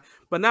guy,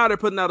 but now they're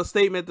putting out a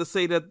statement to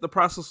say that the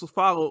process was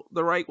followed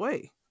the right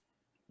way.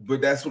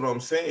 But that's what I'm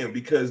saying,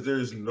 because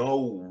there's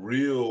no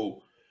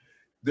real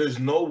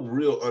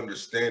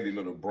understanding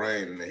of the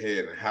brain and the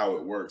head and how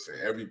it works, and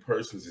every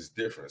person's is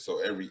different. So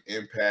every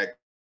impact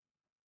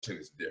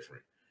is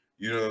different.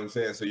 You know what I'm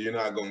saying? So you're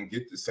not going to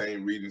get the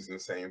same readings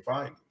and same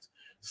findings.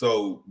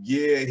 So,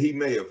 yeah, he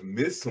may have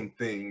missed some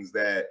things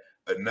that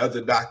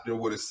another doctor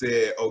would have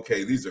said,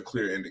 okay, these are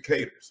clear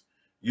indicators.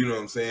 You know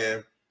what I'm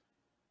saying?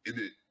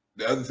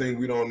 The other thing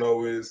we don't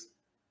know is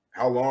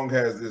how long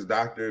has this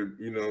doctor,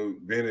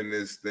 been in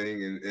this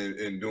thing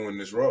and doing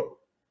this role?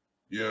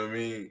 You know what I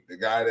mean? The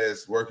guy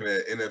that's working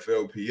at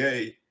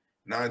NFLPA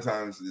 9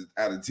 times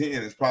out of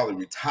 10 is probably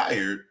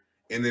retired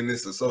and in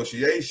this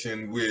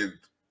association with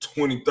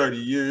 20, 30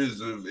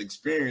 years of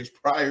experience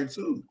prior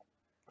to.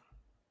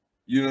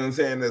 You know what I'm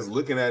saying? That's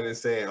looking at it and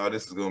saying, oh,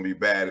 this is going to be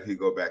bad if he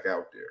go back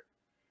out there.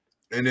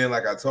 And then,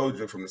 like I told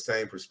you, from the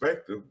same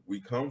perspective, we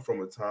come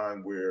from a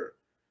time where,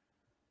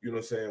 you know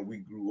what I'm saying, we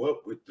grew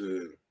up with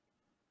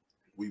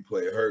we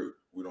play hurt,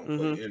 we don't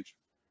play injured.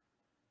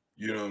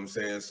 You know what I'm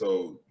saying?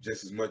 So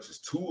just as much as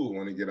Tua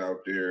want to get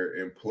out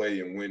there and play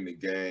and win the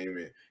game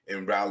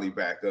and rally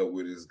back up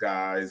with his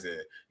guys,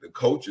 and the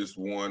coaches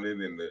want it,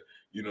 and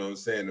you know what I'm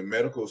saying, the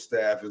medical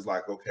staff is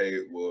like, okay,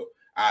 well,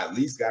 I at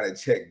least got to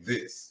check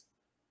this.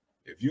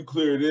 If you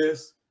clear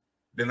this,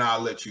 then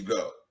I'll let you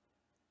go.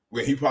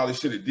 When he probably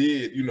should have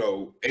did,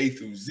 A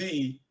through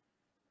Z,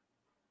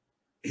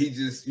 he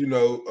just,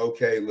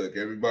 okay, look,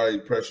 everybody,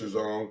 pressure's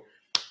on.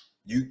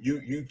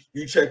 You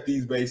check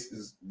these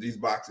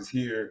boxes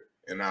here,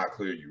 and I'll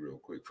clear you real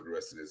quick for the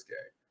rest of this game.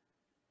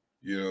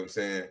 You know what I'm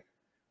saying?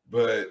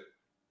 But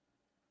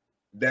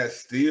that's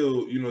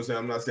still, you know what I'm saying,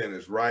 I'm not saying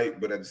it's right,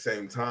 but at the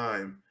same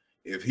time,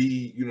 if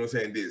he, you know what I'm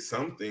saying, did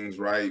some things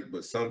right,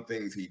 but some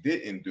things he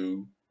didn't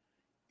do,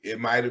 it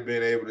might have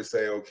been able to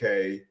say,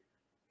 okay,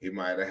 he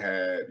might have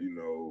had,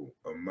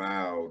 a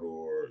mild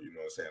or, you know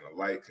what I'm saying, a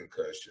light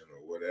concussion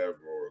or whatever,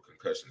 or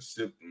concussion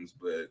symptoms,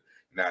 but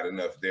not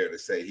enough there to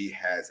say he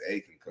has a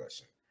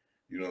concussion.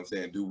 You know what I'm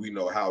saying? Do we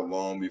know how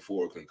long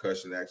before a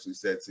concussion actually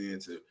sets in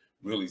to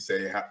really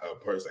say a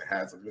person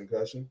has a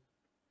concussion?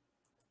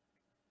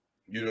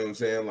 You know what I'm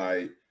saying?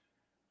 Like,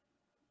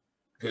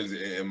 because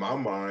in my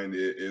mind,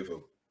 if a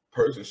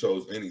person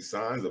shows any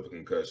signs of a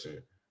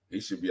concussion, he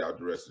should be out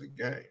the rest of the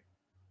game.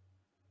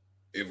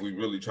 If we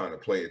really trying to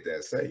play it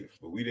that safe.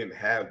 But we didn't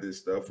have this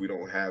stuff. We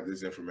don't have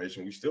this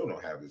information. We still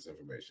don't have this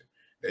information.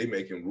 They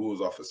making rules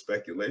off of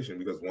speculation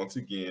because, once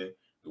again,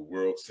 the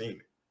world's seen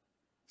it.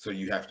 So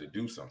you have to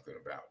do something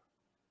about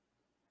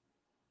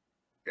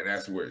it. And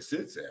that's where it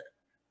sits at.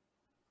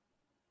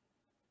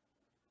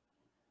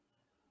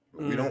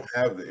 But we don't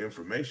have the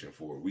information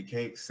for it. We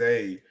can't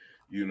say,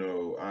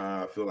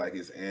 I feel like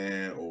it's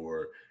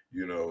or,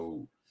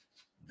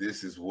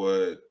 this is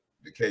what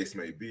the case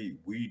may be.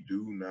 We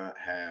do not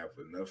have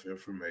enough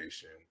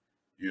information,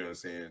 you know what I'm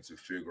saying, to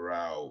figure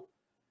out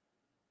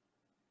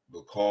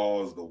the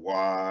cause, the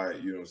why,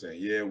 you know what I'm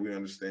saying? Yeah, we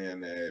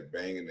understand that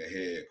banging the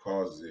head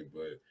causes it,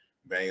 but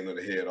banging of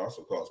the head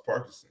also causes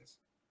Parkinson's.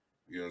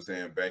 You know what I'm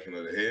saying? Banging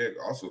of the head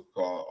also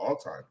causes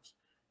Alzheimer's.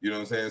 You know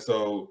what I'm saying?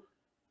 So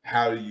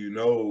how do you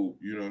know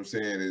what I'm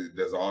saying,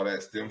 does all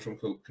that stem from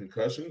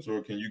concussions,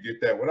 or can you get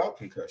that without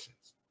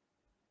concussions?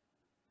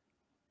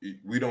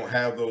 We don't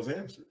have those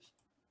answers.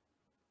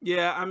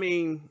 Yeah, I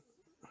mean,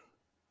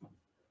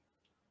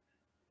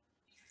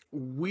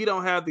 we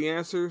don't have the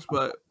answers,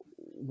 but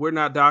we're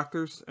not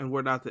doctors and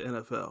we're not the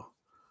NFL.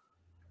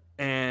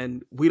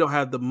 And we don't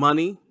have the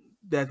money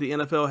that the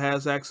NFL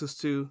has access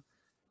to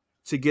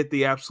get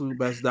the absolute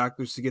best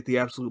doctors, to get the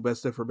absolute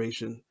best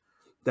information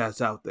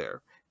that's out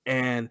there.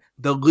 And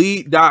the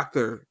lead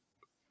doctor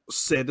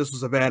said this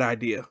was a bad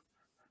idea,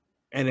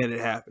 and then it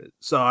happened.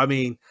 So, I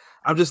mean,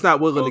 I'm just not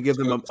willing to give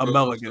them a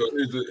mulligan.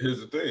 So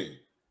here's the thing.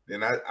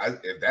 Then I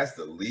if that's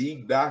the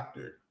league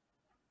doctor,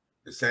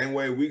 the same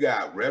way we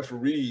got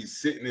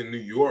referees sitting in New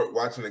York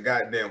watching a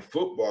goddamn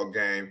football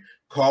game,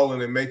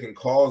 calling and making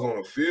calls on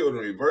a field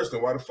and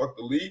reversing, why the fuck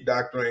the league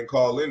doctor ain't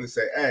call in and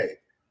say, hey.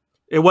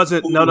 It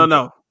wasn't,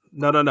 no.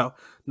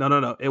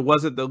 It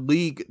wasn't the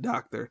league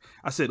doctor.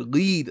 I said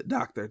lead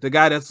doctor. The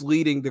guy that's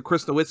leading the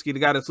Chris Nowitzki, the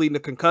guy that's leading the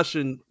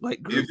concussion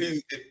group.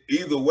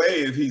 Either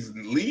way, if he's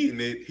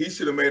leading it, he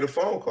should have made a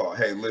phone call.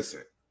 Hey,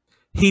 listen.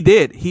 He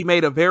did. He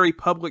made a very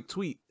public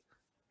tweet.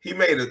 He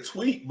made a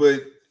tweet,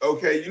 but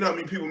okay, you know how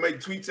many people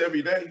make tweets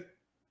every day?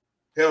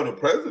 Hell, the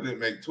president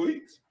make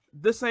tweets.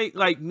 This ain't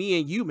like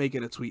me and you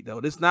making a tweet, though.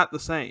 It's not the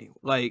same.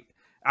 Like,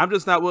 I'm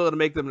just not willing to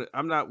make them.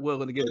 I'm not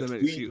willing to give them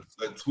an excuse.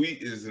 A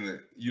tweet isn't,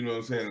 you know what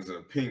I'm saying, is an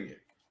opinion.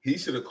 He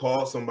should have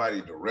called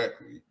somebody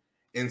directly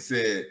and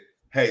said,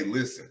 hey,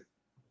 listen,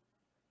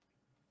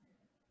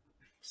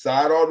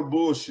 side all the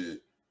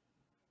bullshit.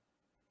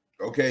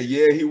 Okay,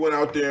 yeah, he went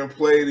out there and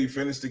played. He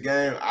finished the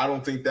game. I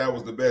don't think that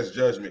was the best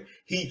judgment.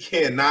 He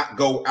cannot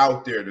go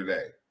out there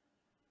today.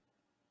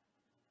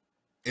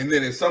 And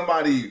then if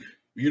somebody,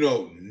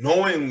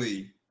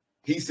 knowingly,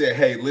 he said,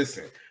 hey,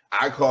 listen,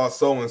 I call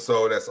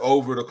so-and-so that's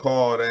over the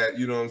call that,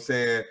 you know what I'm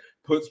saying,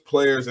 puts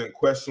players in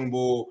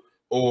questionable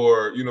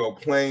or,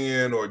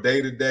 playing or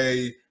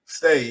day-to-day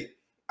state.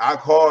 I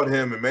called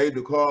him and made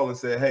the call and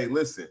said, hey,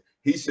 listen,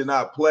 he should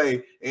not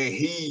play. And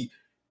he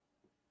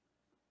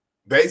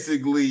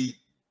basically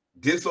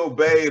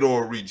disobeyed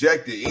or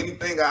rejected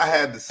anything I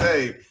had to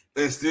say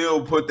and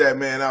still put that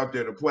man out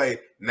there to play.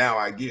 Now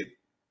I get it.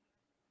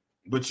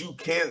 But you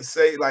can't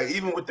say, like,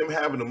 even with them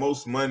having the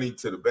most money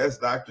to the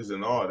best doctors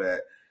and all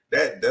that,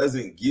 that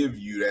doesn't give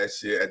you that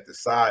shit at the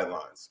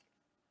sidelines.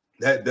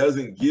 That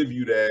doesn't give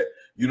you that,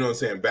 you know what I'm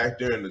saying, back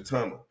there in the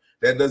tunnel.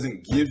 That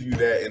doesn't give you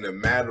that in a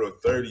matter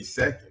of 30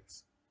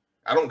 seconds.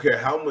 I don't care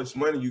how much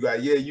money you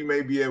got. Yeah, you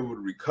may be able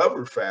to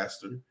recover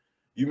faster.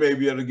 You may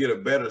be able to get a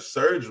better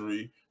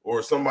surgery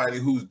or somebody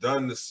who's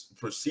done this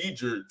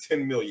procedure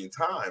 10 million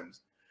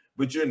times,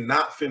 but you're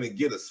not finna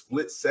get a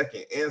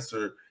split-second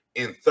answer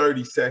in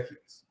 30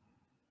 seconds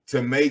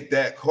to make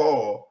that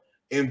call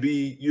and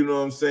be, you know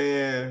what I'm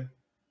saying?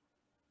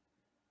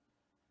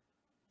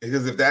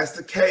 Because if that's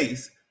the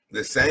case,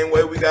 the same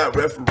way we got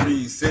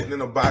referees sitting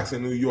in a box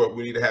in New York,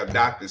 we need to have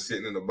doctors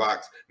sitting in the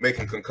box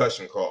making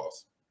concussion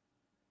calls.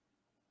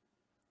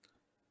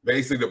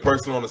 Basically, the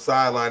person on the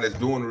sideline that's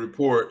doing the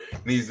report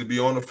needs to be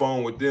on the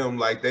phone with them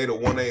like they the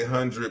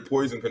 1-800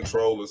 poison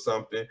control or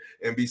something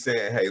and be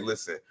saying, hey,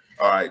 listen,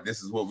 all right,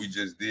 this is what we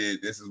just did.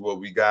 This is what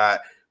we got.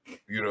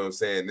 You know what I'm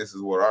saying? This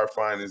is what our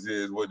findings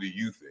is. What do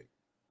you think?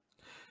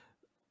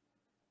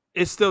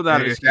 It's still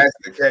not if that's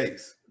the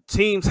case.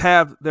 Teams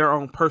have their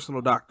own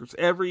personal doctors.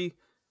 Every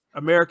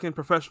American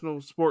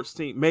professional sports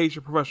team, major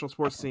professional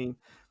sports team,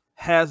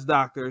 has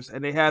doctors,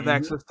 and they have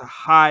access to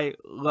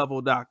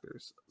high-level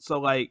doctors. So,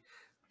 like,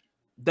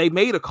 they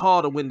made a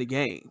call to win the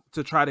game,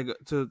 to try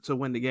to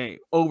win the game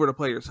over the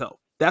player's health.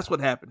 That's what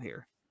happened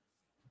here.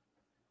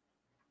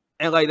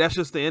 And, like, that's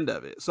just the end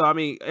of it. So, I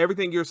mean,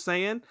 everything you're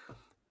saying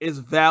is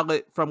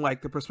valid from,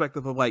 like, the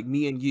perspective of, like,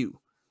 me and you.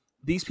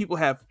 These people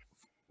have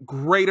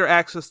greater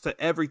access to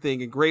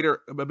everything and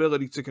greater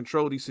ability to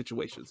control these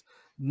situations.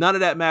 None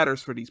of that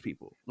matters for these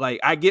people. Like,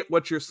 I get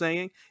what you're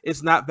saying.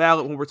 It's not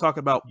valid when we're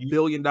talking about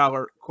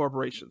billion-dollar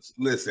corporations.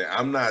 Listen,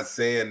 I'm not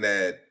saying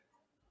that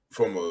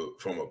from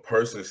a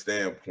person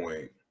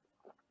standpoint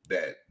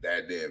that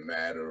didn't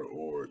matter,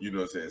 or you know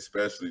what I'm saying,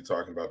 especially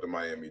talking about the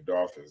Miami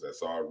Dolphins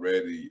that's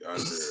already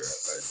under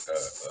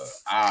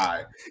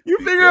eye. You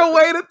figure a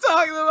way to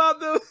talk about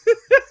them.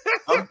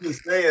 I'm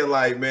just saying,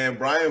 like, man,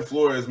 Brian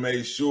Flores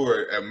made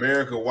sure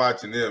America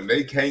watching them,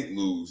 they can't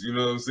lose. You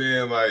know what I'm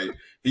saying? Like,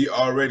 he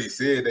already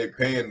said they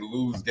paying to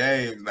lose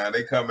games. Now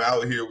they come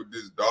out here with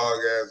this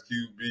dog-ass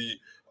QB,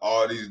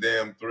 all these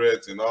damn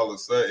threats, and all of a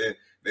sudden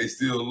they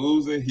still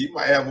losing. He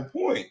might have a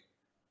point.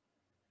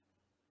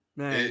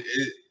 Man.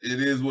 It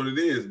is what it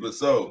is. But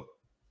so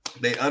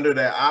they under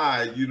that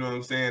eye, you know what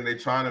I'm saying? They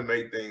trying to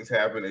make things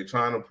happen. They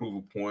trying to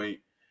prove a point.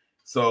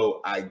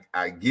 So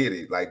I get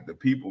it. Like, the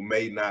people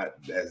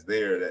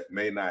that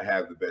may not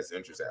have the best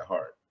interest at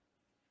heart.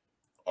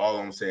 All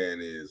I'm saying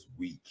is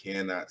we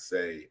cannot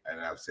say,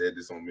 and I've said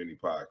this on many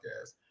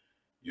podcasts,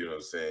 you know what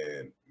I'm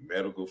saying,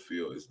 medical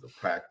field is the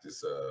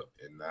practice of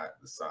and not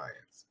the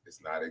science.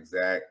 It's not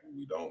exact.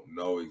 We don't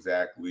know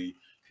exactly,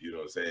 you know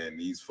what I'm saying?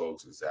 These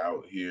folks is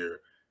out here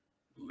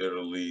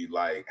literally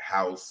like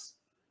house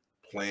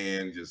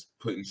playing, just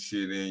putting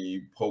shit in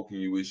you, poking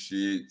you with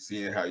shit,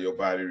 seeing how your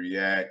body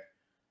react.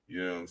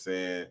 You know what I'm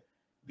saying?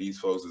 These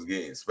folks is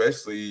getting,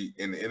 especially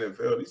in the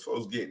NFL, these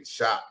folks getting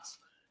shots,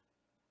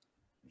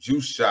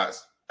 juice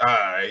shots. All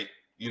right,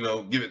 you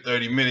know, give it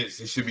 30 minutes,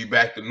 it should be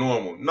back to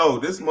normal. No,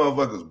 this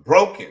motherfucker's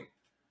broken.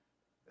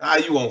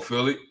 You won't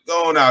feel it.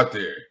 Go on out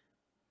there.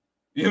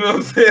 You know what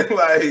I'm saying?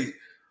 Like,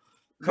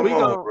 come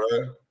on,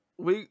 bro.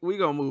 We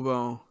gonna move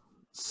on.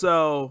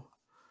 So,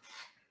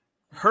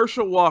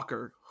 Herschel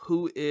Walker,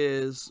 who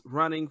is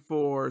running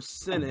for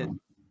Senate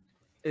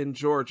in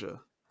Georgia,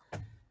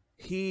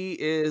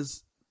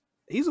 he's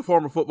a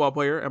former football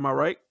player. Am I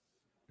right?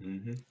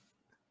 Mm-hmm.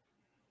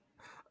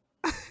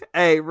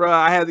 Hey, bro,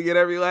 I had to get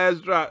every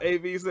last drop.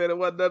 AB said it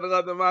wasn't nothing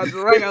other than my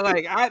drink. I'm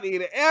like, I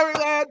needed every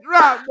last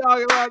drop,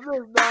 dog, about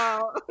this,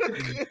 dog.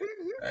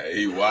 Hey,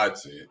 he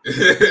watching.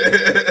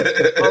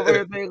 Over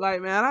here, they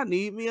like, man, I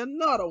need me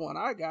another one.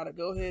 I gotta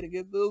go ahead and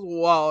get this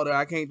water.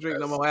 I can't drink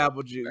no more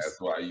apple juice. That's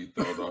why you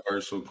throw the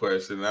Herschel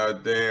question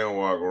out there and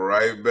walk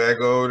right back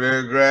over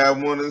there,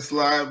 grab one, and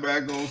slide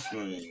back on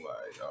screen.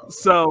 Like, oh,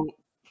 so.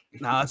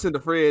 Nah, it's in the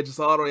fridge. It's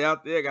all the way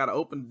out there. Got to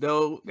open the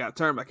door. Got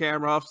to turn my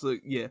camera off. So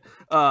yeah,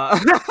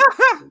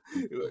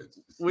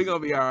 we're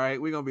gonna be all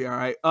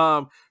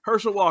right.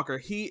 Herschel Walker.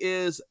 He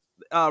is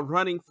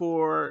running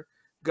for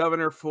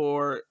governor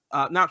for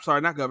not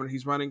governor.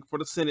 He's running for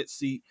the Senate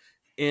seat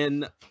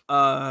in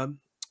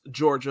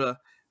Georgia,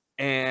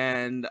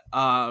 and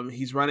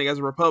he's running as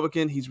a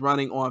Republican. He's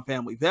running on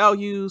family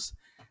values,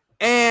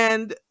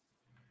 and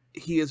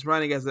he is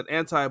running as an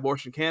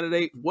anti-abortion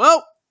candidate.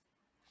 Well,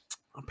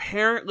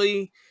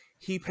 apparently,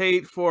 he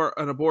paid for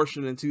an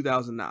abortion in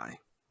 2009.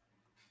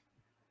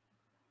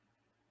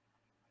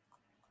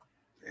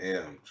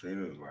 Damn,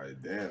 Trina's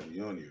like, damn,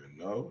 you don't even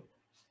know?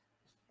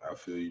 I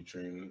feel you,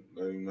 Trina.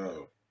 Let him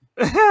know.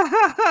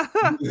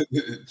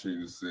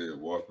 Trina said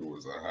Walker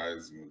was a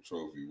Heisman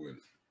Trophy winner.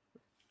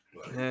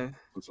 Like, yeah.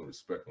 Put some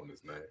respect on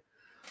his name.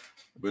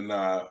 But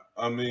nah,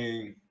 I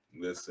mean,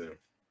 listen.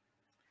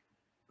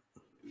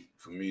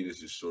 For me,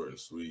 this is short and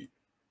sweet.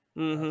 I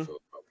feel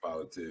about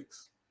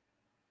politics.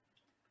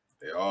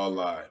 They all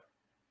lie.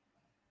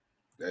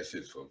 That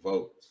shit's for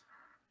votes.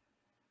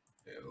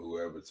 And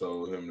whoever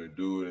told him to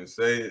do it and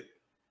say it,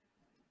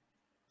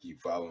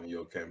 keep following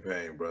your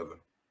campaign, brother.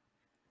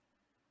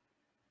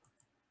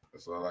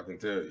 That's all I can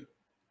tell you.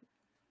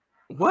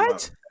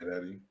 What? I'm not mad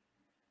at him.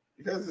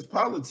 Because it's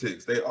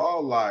politics. They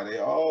all lie. They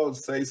all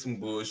say some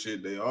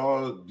bullshit. They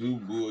all do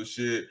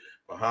bullshit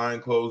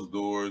behind closed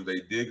doors.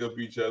 They dig up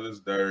each other's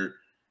dirt.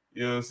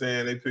 You know what I'm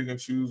saying? They pick and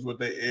choose what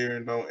they air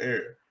and don't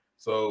air.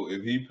 So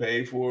if he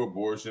paid for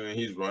abortion and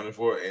he's running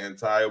for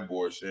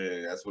anti-abortion,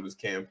 and that's what his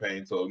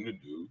campaign told him to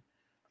do,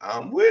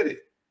 I'm with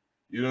it.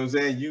 You know what I'm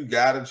saying? You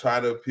got to try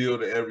to appeal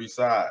to every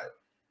side.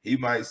 He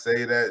might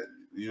say that,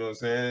 you know what I'm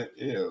saying?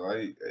 Yeah,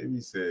 like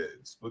he said,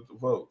 split the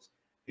votes.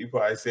 He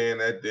probably saying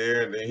that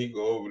there, and then he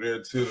go over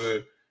there to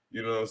the,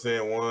 you know what I'm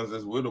saying, ones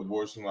that's with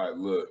abortion, like,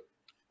 look,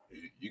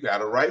 you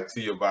got a right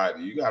to your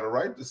body. You got a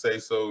right to say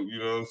so, you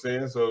know what I'm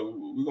saying? So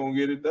we're going to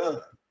get it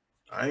done.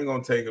 I ain't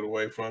going to take it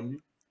away from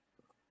you.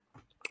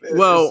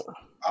 Well, it's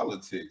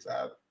politics.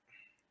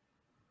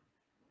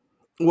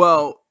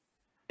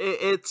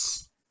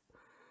 It's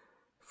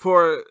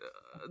for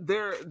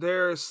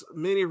there's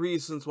many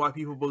reasons why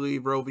people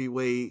believe Roe v.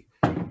 Wade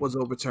was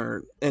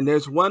overturned, and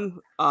there's one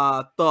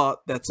thought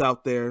that's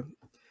out there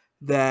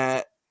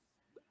that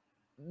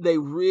they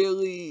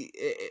really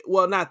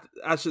not.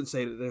 I shouldn't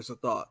say that there's a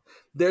thought.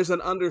 There's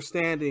an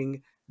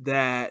understanding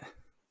that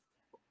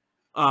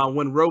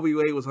when Roe v.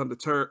 Wade was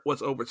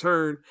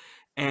overturned,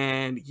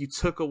 and you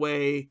took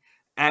away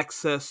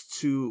access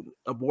to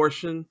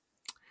abortion,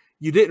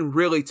 you didn't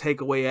really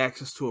take away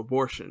access to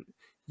abortion.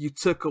 You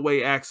took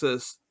away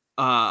access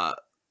for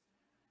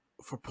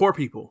poor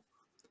people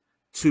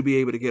to be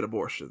able to get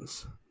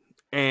abortions.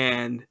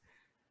 And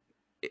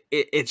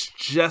it's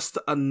just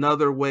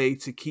another way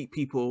to keep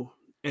people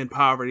in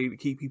poverty, to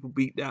keep people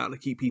beat down, to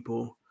keep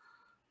people,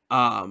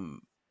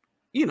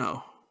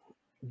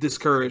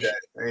 discouraged.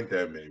 Ain't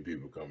that many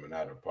people coming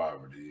out of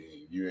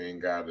poverty. You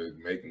ain't got to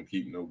make them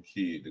keep no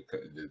kid to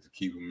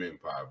keep them in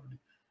poverty.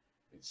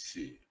 And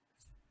shit.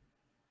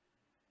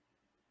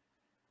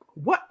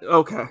 What?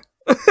 Okay.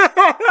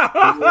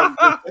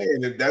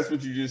 If that's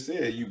what you just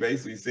said, you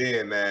basically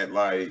saying that,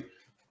 like,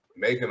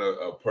 making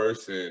a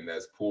person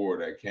that's poor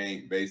that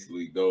can't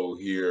basically go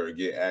here or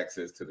get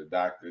access to the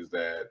doctors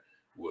that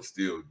will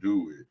still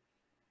do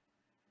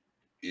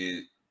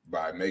it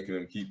by making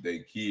them keep their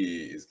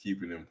kid is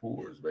keeping them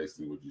poor is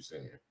basically what you're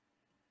saying.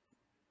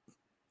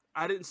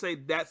 I didn't say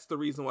that's the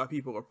reason why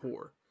people are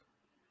poor.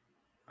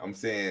 I'm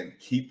saying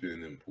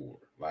keeping them poor,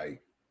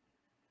 like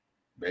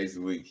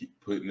basically keep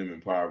putting them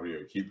in poverty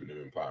or keeping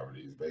them in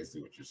poverty is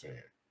basically what you're saying.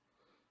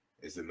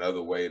 It's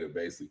another way to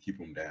basically keep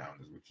them down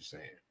is what you're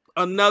saying.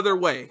 Another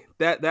way.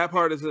 That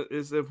part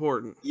is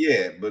important.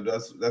 Yeah, but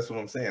that's what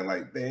I'm saying.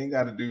 Like, they ain't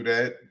got to do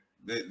that.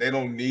 They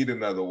don't need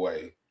another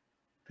way.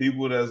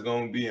 People that's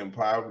gonna be in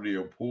poverty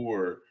or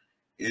poor,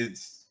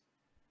 it's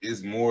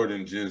more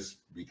than just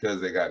because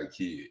they got a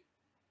kid.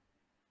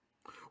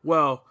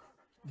 Well,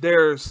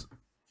 there's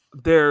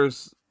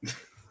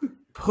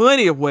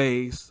plenty of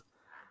ways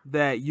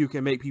that you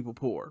can make people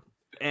poor,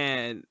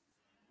 and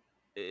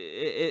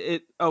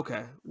it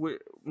okay.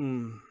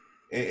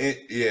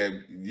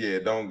 Yeah,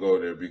 don't go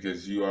there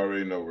because you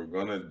already know we're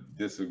gonna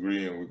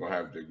disagree and we're gonna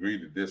have to agree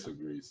to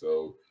disagree.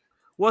 So,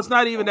 well, it's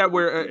not even that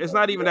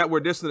we're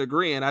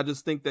disagreeing. I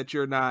just think that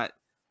you're not.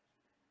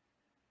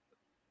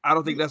 I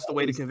don't think that's the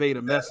way to convey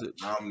the message.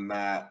 I'm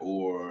not,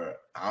 or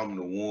I'm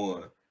the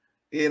one.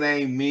 It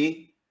ain't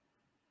me.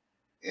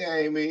 It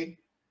ain't me.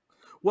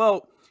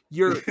 Well,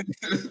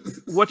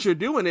 what you're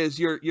doing is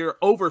you're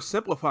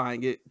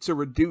oversimplifying it to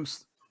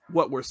reduce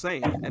what we're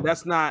saying, and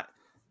that's not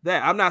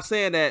that. I'm not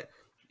saying that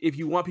if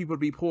you want people to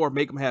be poor,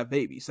 make them have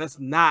babies. That's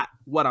not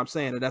what I'm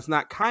saying, and that's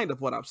not kind of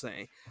what I'm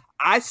saying.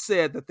 I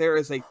said that there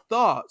is a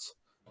thought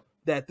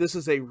that this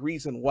is a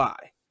reason why.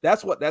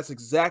 That's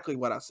exactly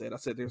what I said. I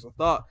said there's a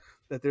thought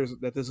that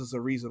this is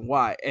a reason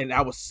why, and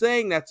I was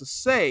saying that to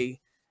say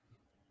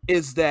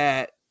is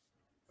that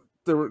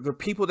the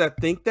people that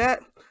think that,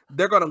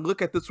 they're going to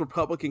look at this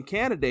Republican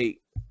candidate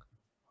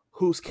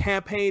who's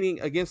campaigning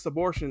against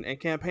abortion and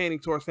campaigning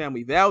towards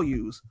family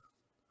values,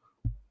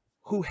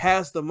 who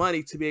has the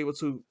money to be able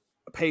to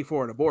pay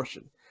for an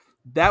abortion.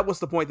 That was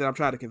the point that I'm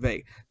trying to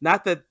convey.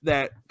 Not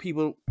that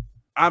people,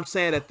 I'm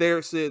saying that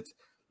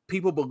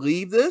people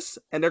believe this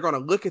and they're going to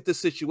look at this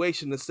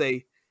situation and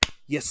say,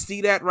 you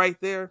see that right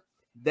there?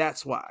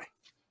 That's why.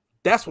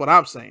 That's what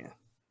I'm saying.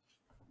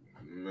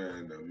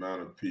 Man, the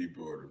amount of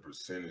people or the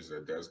percentage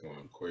that's going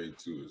to equate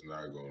to is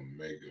not going to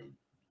make a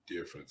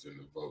difference in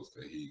the votes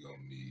that he going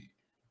to need.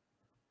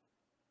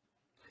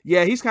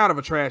 Yeah, he's kind of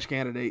a trash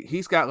candidate.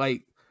 He's got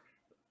like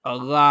a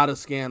lot of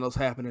scandals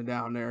happening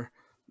down there.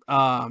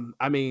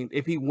 I mean,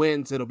 if he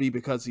wins, it'll be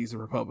because he's a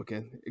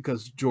Republican,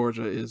 because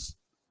Georgia is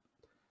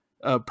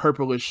a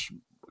purplish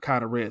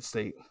kind of red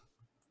state.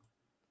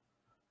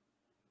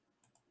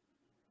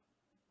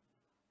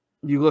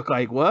 You look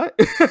like what?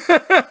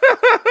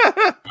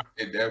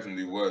 It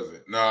definitely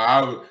wasn't.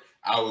 No,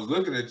 I was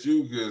looking at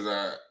you because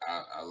I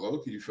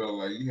low-key felt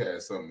like you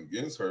had something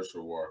against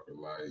Herschel Walker.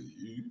 Like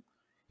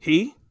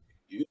you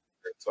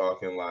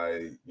talking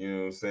like, you know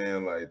what I'm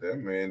saying? Like that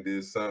man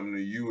did something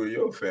to you or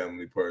your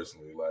family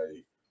personally.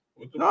 Like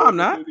what the No, I'm brother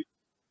not. did he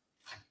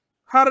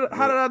How did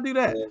want I do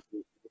that?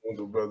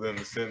 the brother in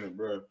the Senate,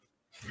 bro?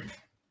 He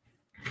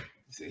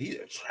said he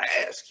a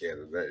trash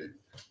candidate.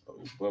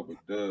 Oh, Bubba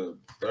Dub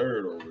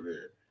third over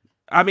there.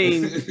 I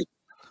mean,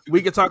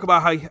 we could talk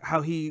about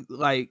how he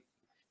like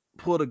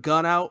pulled a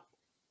gun out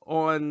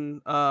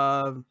on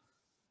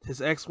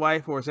his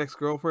ex-wife or his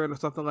ex-girlfriend or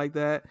something like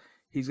that.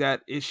 He's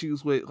got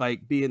issues with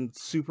like being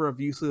super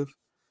abusive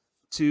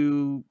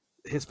to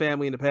his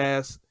family in the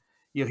past.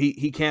 You know,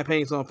 he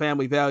campaigns on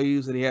family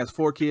values, and he has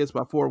 4 kids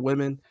by 4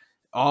 women.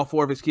 All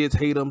 4 of his kids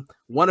hate him.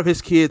 One of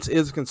his kids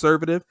is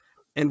conservative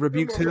and That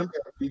rebukes motherfucker him.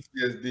 got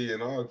PTSD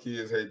and all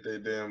kids hate their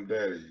damn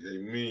daddy. They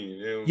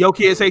mean. They Your don't,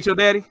 kids hate your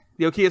daddy.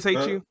 Your kids hate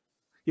huh? you.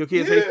 Your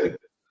kids hate Yeah. you.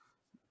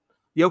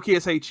 Your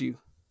kids hate you.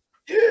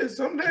 Yeah,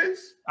 some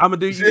days. I'm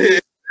gonna do you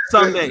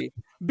someday.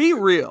 Be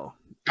real.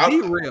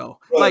 Be real.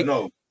 Like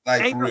no,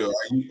 like ain't for real.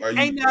 Are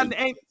ain't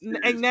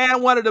you now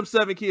one of them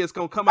 7 kids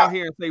gonna come out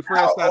here and say Fred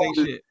how Scott ain't old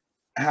is, shit.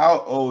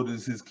 how old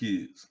is his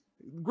kids?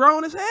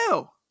 Grown as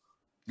hell.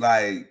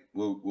 Like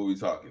what we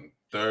talking?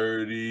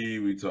 30,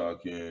 we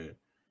talking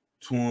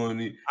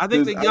 20. I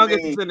think the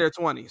youngest is in their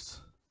 20s.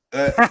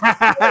 That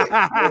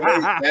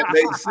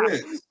makes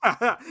sense.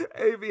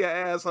 He be an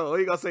asshole.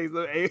 He gonna say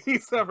he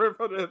suffered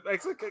from the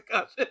effects of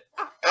concussion.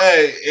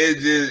 Hey,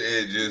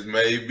 it just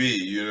may be,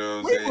 you know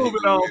what I'm We saying?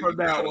 moving on from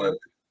that one.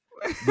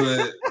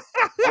 But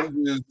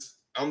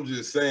I'm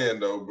just saying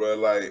though, bro,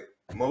 like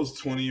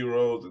most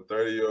 20-year-olds and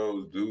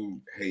 30-year-olds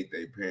do hate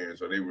their parents,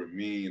 or they were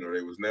mean, or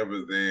they was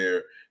never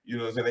there. You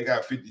know what I'm saying? They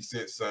got 50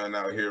 Cent son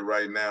out here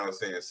right now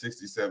saying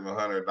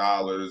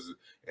 $6,700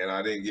 and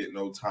I didn't get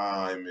no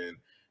time, and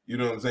you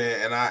know what I'm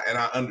saying? And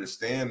I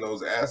understand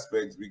those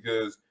aspects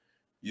because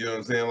you know what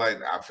I'm saying? Like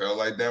I felt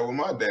like that with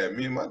my dad.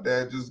 Me and my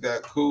dad just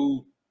got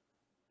cool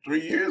 4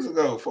 years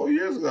ago.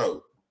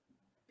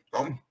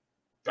 I'm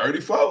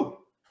 34.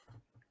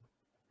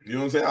 You know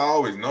what I'm saying? I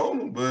always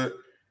known him, but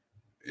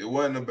it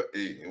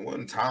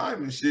wasn't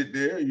time and shit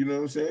there. You know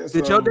what I'm saying?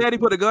 Did your daddy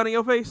put a gun in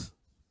your face?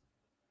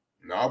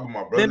 No, but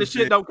my Then brother the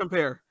shit said, don't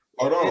compare.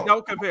 hold on. It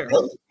don't compare.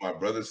 My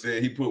brother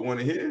said he put one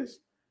of his.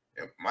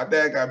 And my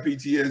dad got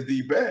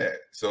PTSD bad,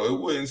 so it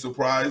wouldn't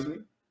surprise me.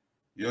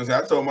 You know what I'm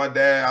saying? I told my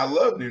dad I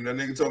loved him. That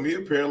nigga told me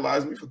he'd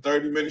paralyze me for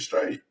 30 minutes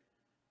straight.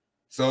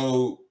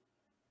 So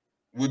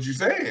what you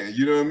saying?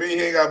 You know what I mean?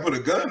 He ain't got to put a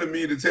gun to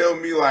me to tell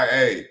me like,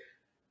 hey,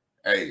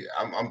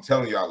 I'm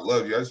telling you I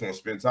love you. I just want to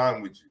spend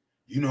time with you.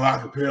 You know I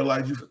could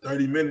paralyze you for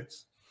 30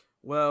 minutes.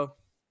 Well,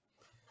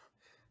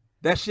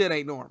 that shit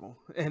ain't normal,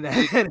 and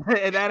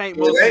that ain't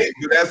most.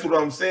 But that's what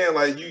I'm saying.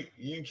 Like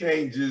you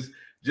can't just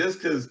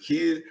because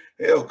kid,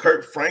 hell,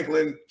 Kirk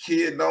Franklin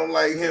kid don't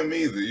like him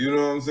either. You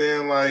know what I'm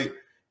saying? Like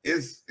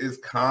it's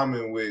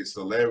common with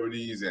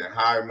celebrities and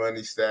high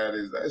money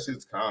status. That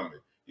shit's common.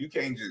 You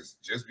can't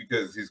just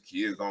because his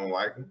kids don't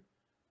like him.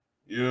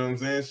 You know what I'm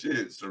saying?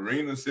 Shit,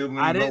 Serena's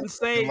siblings. I didn't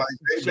say like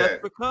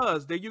just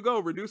because. There you go,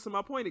 reducing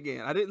my point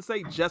again. I didn't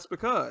say just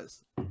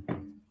because.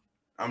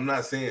 I'm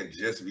not saying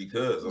just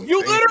because. You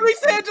literally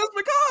said just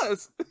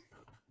because.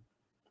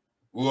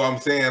 Well, I'm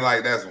saying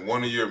like that's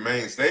one of your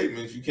main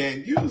statements. You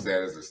can't use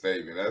that as a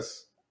statement.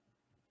 That's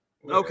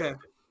okay.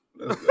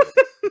 All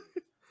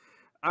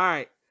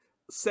right.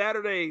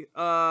 Saturday,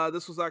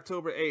 this was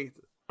October 8th.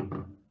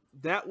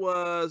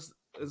 This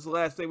is the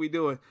last thing we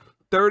doing.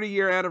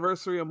 30-year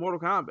anniversary of Mortal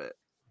Kombat.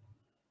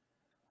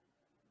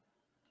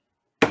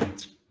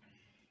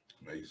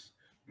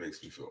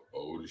 Makes me feel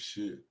old as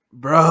shit.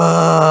 Bruh.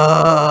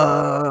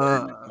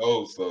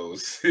 Oh, so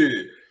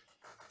shit.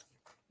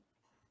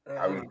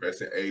 I've been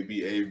pressing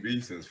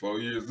AB since 4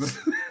 years.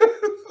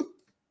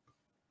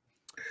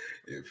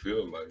 It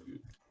feels like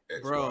it.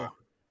 XY.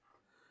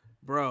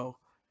 Bro.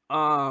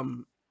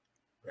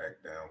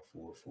 Back down,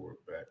 forward,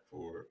 back,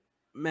 forward.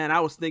 Man, I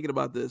was thinking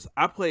about this.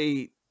 I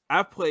played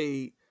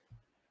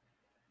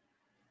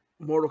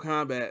Mortal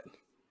Kombat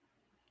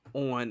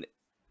on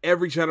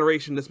every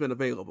generation that's been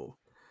available.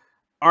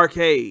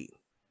 Arcade,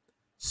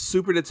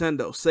 Super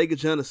Nintendo, Sega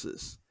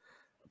Genesis,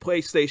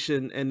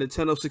 PlayStation, and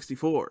Nintendo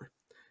 64,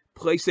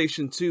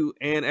 PlayStation 2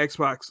 and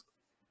Xbox,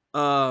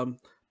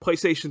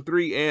 PlayStation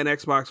 3 and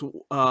Xbox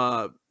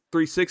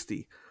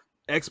 360,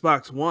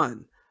 Xbox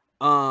One,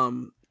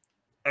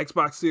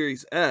 Xbox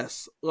Series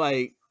S.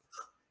 Like,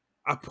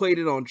 I played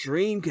it on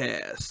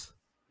Dreamcast.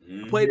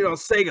 I played it on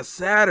Sega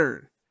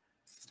Saturn.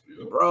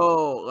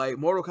 Bro, like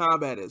Mortal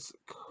Kombat is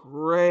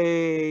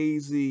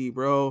crazy,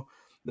 bro.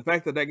 The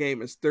fact that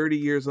game is 30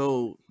 years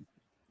old,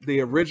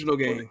 the original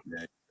game,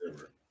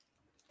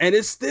 and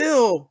it's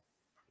still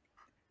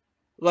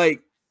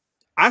like,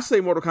 I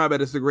say Mortal Kombat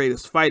is the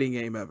greatest fighting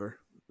game ever.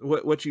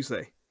 What you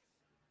say?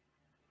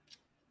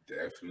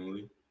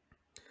 Definitely.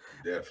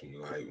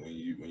 Like when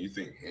you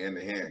think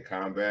hand-to-hand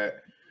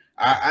combat,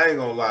 I ain't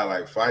gonna lie,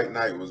 like Fight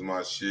Night was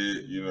my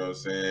shit, you know what I'm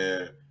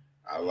saying?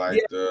 I Yeah,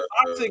 like the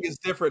boxing is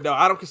different though.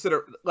 I don't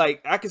consider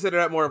I consider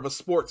that more of a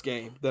sports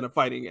game than a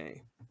fighting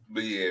game.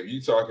 but yeah, if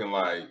you talking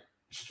like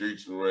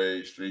Streets of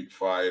Rage, Street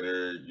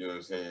Fighter, you know what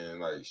I'm saying,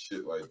 like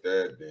shit like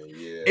that, then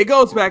yeah, It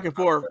goes back and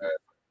forth.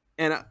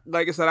 And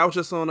like I said, I was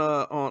just on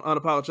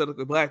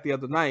Unapologetically Black the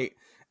other night,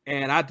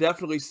 and I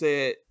definitely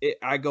said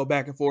I go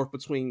back and forth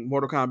between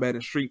Mortal Kombat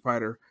and Street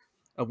Fighter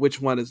of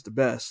which one is the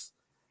best.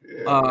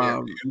 Yeah,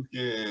 man, you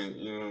can,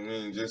 you know what I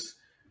mean, just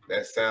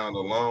that sound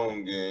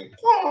alone, and you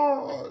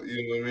know what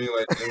I mean,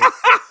 like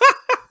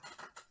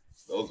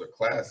those are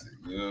classic.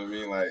 You know what I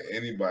mean, like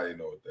anybody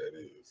know what that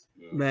is.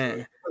 You know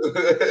Man,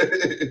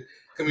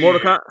 come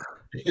Mortal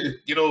here,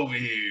 get over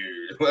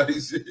here, like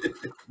shit.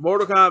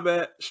 Mortal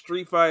Kombat,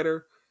 Street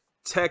Fighter,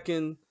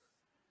 Tekken,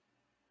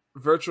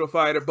 Virtual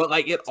Fighter, but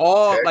like it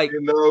all Tekken, like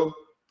though,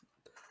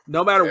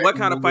 no matter what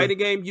kind of fighting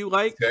game you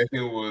like,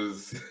 Tekken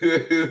was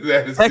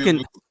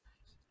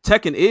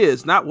Tekken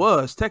is not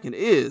was Tekken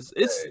is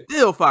it's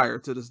still fire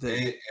to this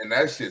day, and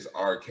that shit's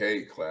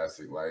arcade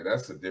classic. Like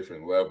that's a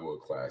different level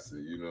of classic.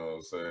 You know what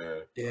I'm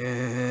saying?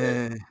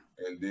 Yeah.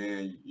 And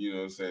then you know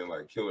what I'm saying,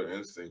 like Killer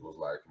Instinct was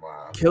like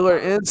my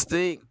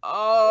Instinct.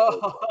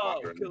 Oh,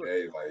 modern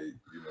day, like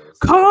you know,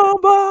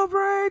 combo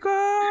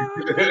breaker.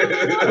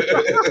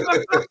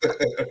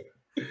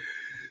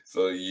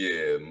 So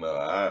yeah, no,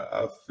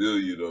 I feel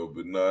you though,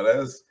 but no,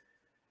 that's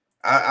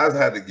I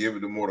had to give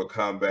it to Mortal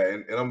Kombat,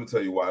 and I'm gonna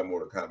tell you why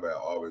Mortal Kombat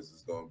always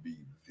is gonna be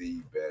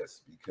the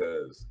best,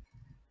 because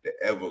the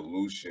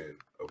evolution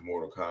of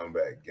Mortal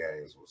Kombat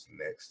games was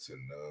next to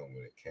none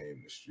when it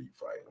came to street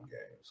fighting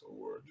games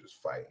or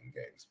just fighting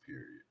games,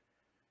 period.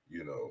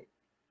 You know,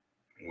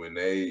 when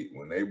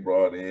they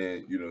brought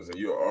in, you know, so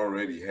you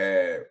already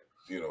had,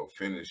 you know,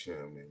 finish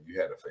him and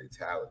you had a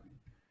fatality.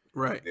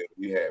 Right. Then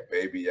we had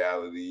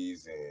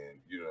babyalities and,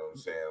 you know what I'm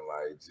saying,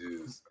 like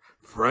just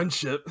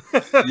friendship.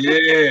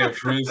 Yeah,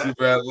 friendship.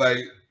 Like,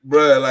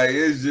 bro, like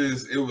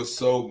it was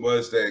so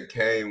much that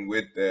came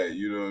with that,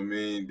 you know what I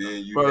mean?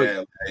 Then you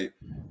had like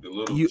the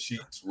little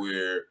cheats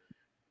where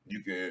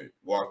you can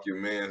walk your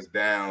man's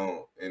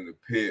down in the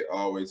pit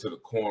all the way to the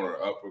corner,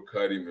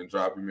 uppercut him and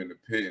drop him in the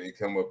pit, and he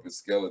come up with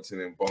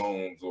skeleton and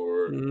bones,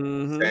 or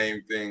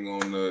same thing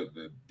on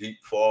the deep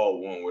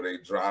fall one where they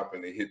drop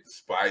and they hit the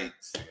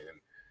spikes, and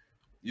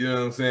you know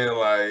what I'm saying?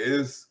 Like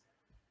it's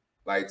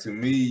like, to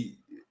me,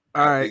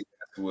 I think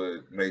that's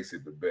what makes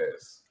it the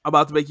best. I'm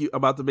about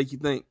to make you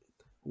think.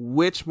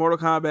 Which Mortal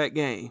Kombat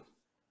game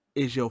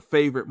is your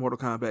favorite Mortal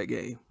Kombat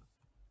game?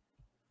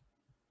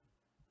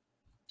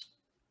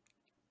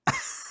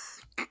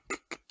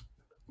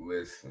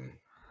 Listen,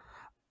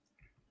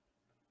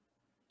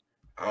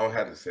 I don't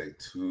have to say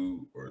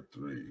 2 or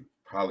 3.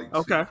 Probably 2.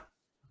 Okay.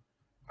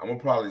 I'm gonna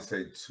probably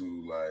say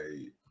 2.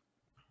 Like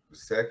the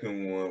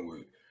second one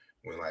when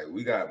like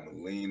we got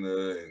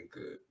Melina and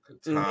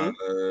Katana,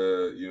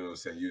 you know what I'm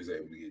saying? You was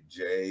able to get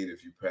Jade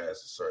if you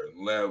pass a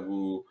certain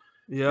level.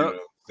 You know what I'm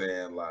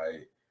saying?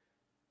 Like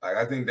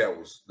I think that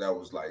was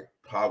like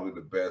probably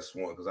the best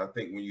one, because I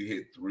think when you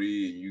hit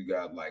 3 and you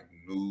got like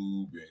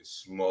Noob and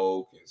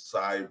Smoke and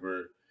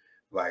Cyber,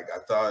 like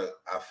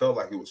I felt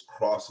like it was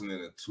crossing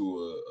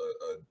into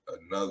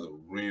another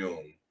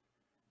realm.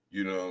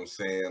 You know what I'm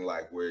saying?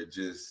 Like where it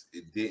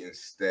didn't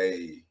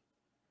stay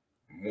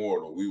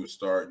mortal. We were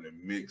starting to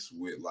mix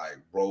with like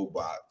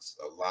robots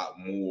a lot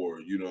more.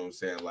 You know what I'm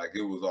saying? Like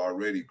it was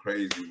already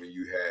crazy when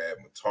you had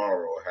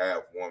Motaro,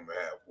 half woman,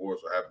 half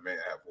horse, or half man,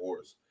 half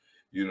horse.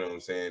 You know what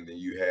I'm saying? Then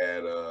you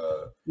had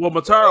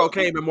Motaro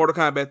came in Mortal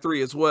Kombat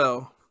 3 as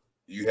well.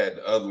 You had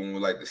the other one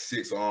with like the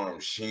 6-arm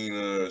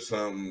Sheena or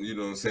something. You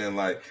know what I'm saying?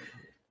 Like,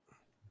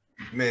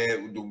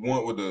 man, the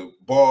one with the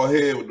bald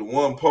head with the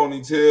one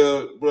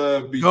ponytail,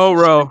 bro.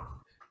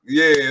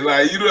 Yeah,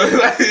 like, you know,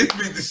 like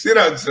beat the shit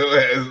out your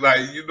ass.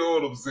 Like, you know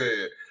what I'm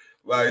saying?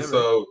 Like,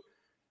 so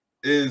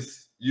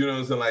it's, you know what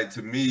I'm saying? Like,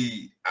 to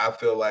me, I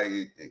feel like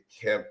it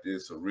kept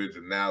its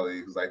originality,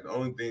 because like the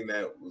only thing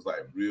that was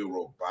like real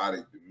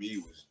robotic to me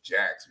was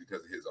Jax,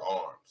 because of his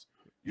arms.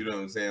 You know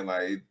what I'm saying?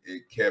 Like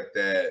it kept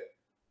that,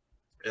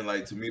 and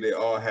like to me, they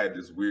all had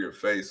this weird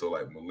face. So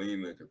like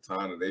Melina and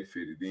Katana, they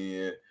fitted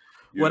in.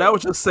 Well, that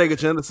was just Sega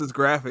Genesis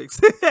graphics.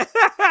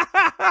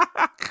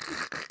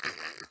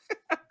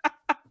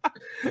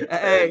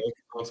 Hey,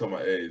 I'm talking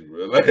about age,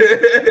 bro. Like,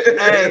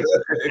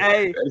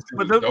 hey,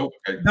 but them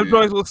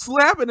joints was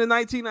slapping in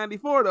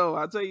 1994, though.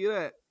 I'll tell you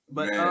that.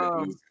 But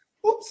man,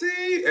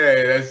 oopsie,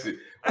 hey, that's it.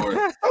 Or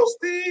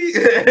toasty.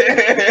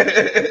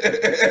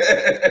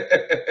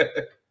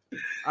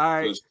 All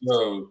right.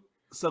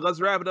 So let's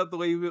wrap it up the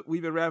way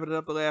we've been wrapping it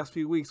up the last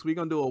few weeks. We're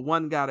gonna do a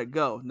one gotta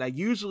go. Now,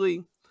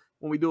 usually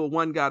when we do a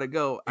one gotta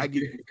go, I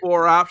give you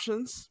 4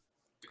 options,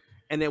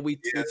 and then we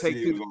take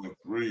 2.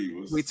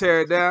 We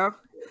tear it down.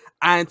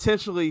 I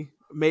intentionally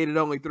made it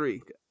only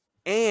 3,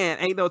 and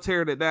ain't no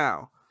tearing it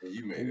down.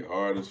 You made it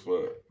hard as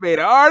fuck. Made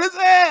it hard as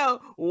hell.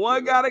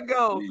 One gotta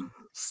go.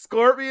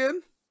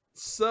 Scorpion,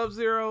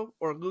 Sub-Zero,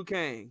 or Liu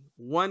Kang.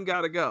 One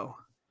gotta go.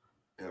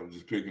 And I'm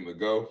just picking to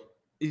go.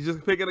 You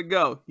just picking to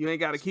go. You ain't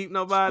got to keep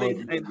nobody.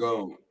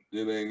 Go.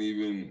 It ain't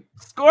even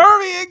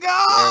Scorpion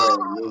go.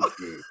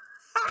 listen.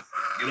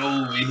 Get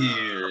over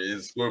here.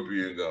 It's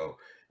Scorpion go.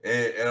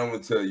 And I'm gonna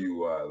tell you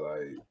why,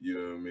 like, you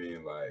know what I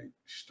mean? Like,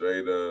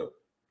 straight up,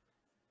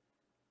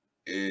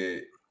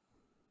 it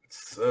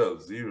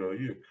Sub-Zero,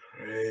 you're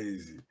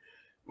crazy.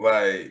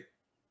 Like,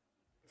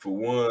 for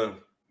one,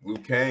 Liu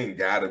Kang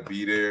gotta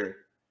be there.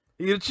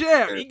 He the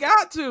champ. He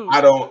got to.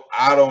 I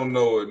don't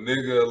know a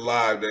nigga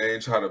alive that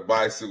ain't trying to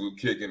bicycle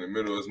kick in the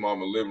middle of his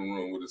mama living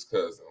room with his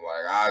cousin.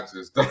 Like, I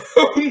just don't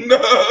know.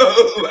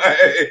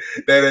 Like,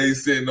 that ain't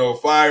sitting no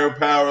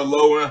firepower,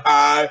 low and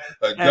high,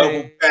 a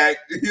double pack.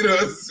 You know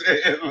what I'm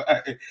saying?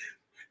 Like,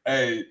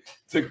 hey,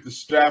 took the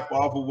strap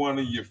off of one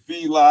of your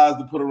felines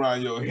to put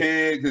around your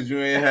head because you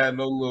ain't had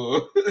no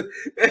little.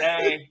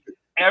 Hey,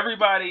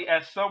 everybody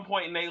at some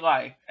point in their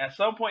life,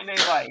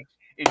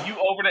 if you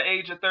over the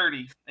age of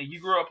 30 and you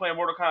grew up playing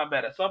Mortal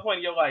Kombat, at some point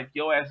in your life,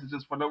 your ass is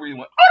just for no reason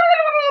went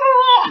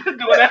doing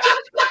that.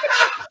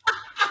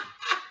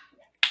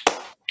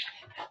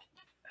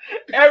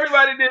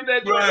 Everybody did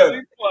that joint at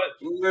least once.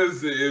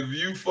 Listen, if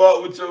you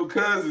fought with your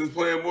cousins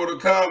playing Mortal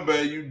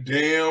Kombat, you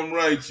damn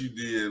right you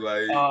did.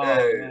 Like,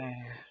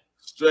 man.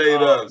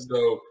 Straight up.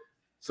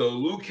 So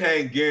Liu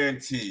Kang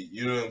guaranteed,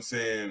 you know what I'm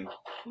saying?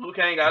 Liu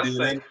Kang got it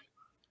safe.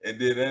 And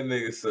then that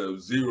nigga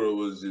Sub-Zero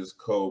was just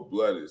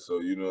cold-blooded. So,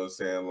 you know what I'm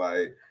saying?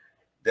 Like,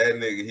 that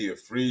nigga, he'll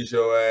freeze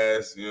your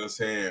ass, you know what I'm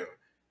saying?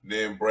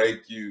 Then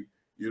break you,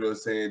 you know what I'm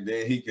saying?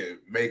 Then he can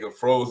make a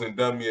frozen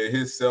dummy of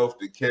himself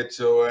to catch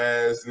your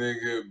ass,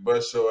 nigga,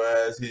 bust your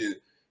ass. He'll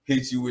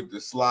hit you with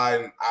the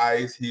sliding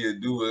ice. He'll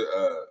do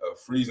a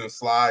freezing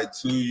slide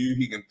to you.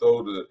 He can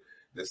throw the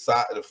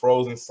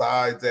frozen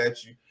sides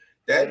at you.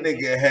 That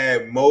nigga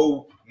had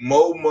more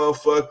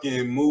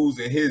motherfucking moves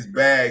in his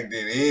bag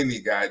than any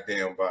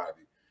goddamn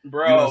body.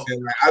 Bro. You know what I'm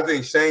saying? Like, I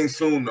think Shang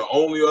Tsung the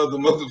only other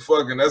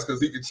motherfucker, and that's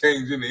because he could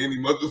change into any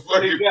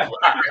motherfucking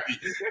body.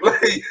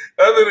 Like,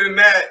 other than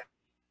that,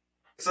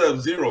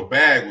 Sub-Zero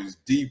bag was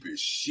deep as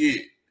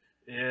shit.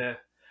 Yeah.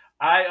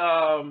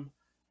 I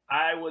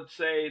would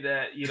say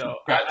that, you know,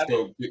 got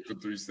so picked for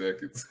 3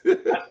 seconds.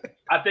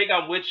 I think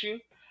I'm with you.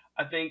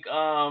 I think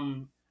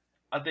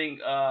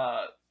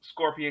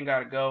Scorpion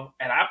gotta go.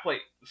 And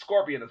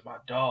Scorpion is my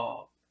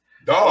dog.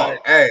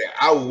 Hey,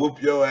 I will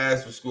whoop your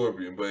ass for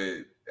Scorpion, but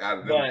out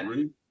of them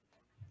 3.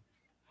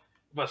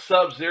 But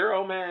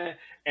Sub-Zero, man,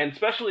 and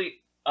especially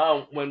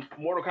when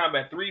Mortal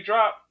Kombat 3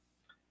 dropped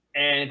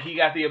and he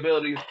got the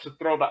ability to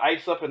throw the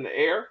ice up in the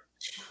air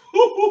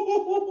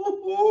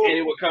and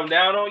it would come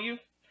down on you.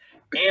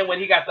 And when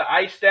he got the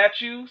ice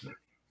statues.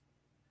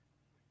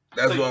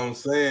 That's what I'm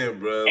saying,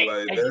 bro.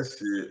 That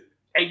shit.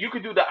 And you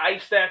could do the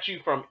ice statue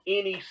from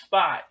any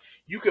spot.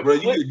 You could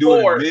flip forward. You could do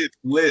it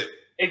mid-flip.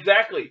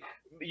 Exactly.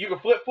 You can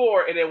flip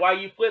forward, and then while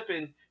you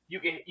flipping, you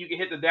can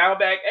hit the down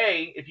back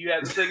A if you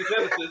have the Sega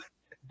Genesis,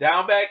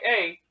 down back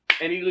A,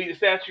 and you leave the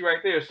statue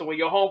right there. So when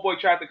your homeboy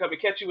tried to come and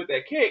catch you with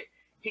that kick,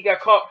 he got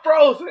caught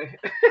frozen.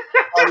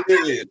 Oh,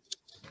 yeah.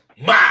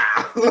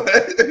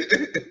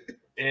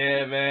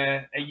 Yeah,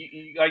 man. And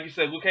you like you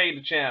said, Liu Kang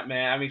the champ,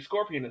 man. I mean,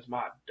 Scorpion is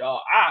my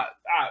dog. I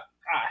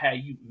had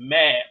you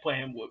mad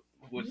playing with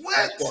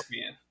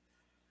Scorpion.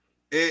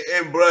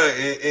 And bro,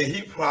 and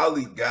he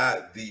probably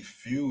got the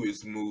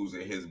fewest moves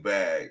in his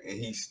bag, and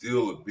he's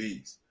still a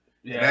beast.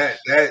 Yeah,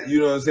 that you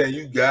know what I'm saying.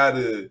 You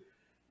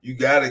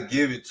gotta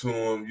give it to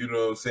him. You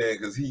know what I'm saying,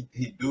 because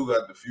he do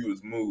got the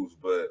fewest moves,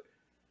 but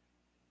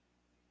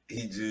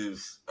he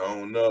just, I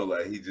don't know,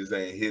 like he just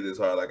ain't hit as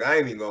hard. Like, I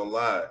ain't even gonna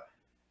lie.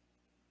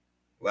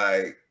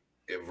 Like,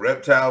 if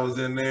Reptile was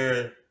in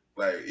there,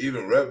 like,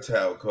 even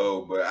Reptile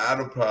cold, but I'd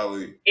have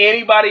probably...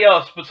 Anybody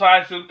else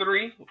besides them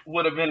 3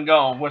 would have been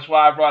gone, which is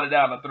why I brought it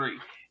down to 3.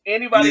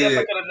 Anybody else I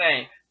could have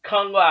named,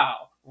 Kung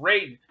Lao,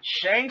 Raiden,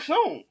 Shang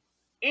Tsung,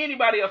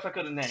 anybody else I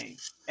could have named,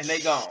 and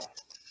they gone.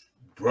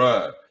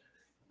 Bruh,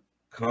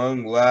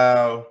 Kung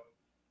Lao,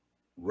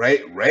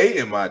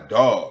 Raiden my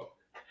dog.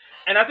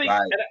 And I think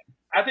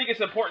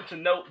it's important to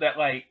note that,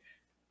 like,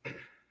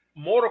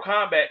 Mortal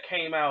Kombat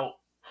came out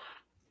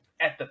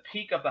at the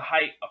peak of the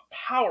height of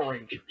Power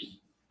Rangers.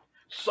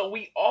 So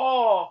we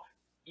all,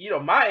 you know,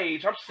 my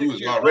age, I'm 6 years old.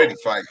 He was already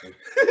fighting.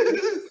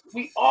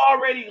 We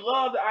already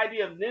love the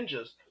idea of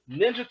ninjas.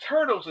 Ninja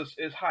Turtles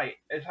is high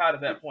at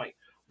that point.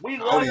 We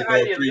love the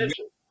idea of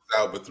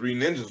ninjas. But 3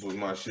 Ninjas was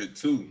my shit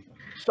too.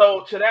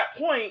 So to that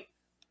point,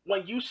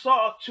 when you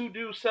saw 2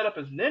 dudes set up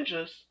as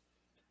ninjas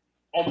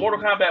on Mortal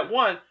Kombat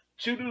 1,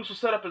 2 dudes were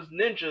set up as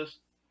ninjas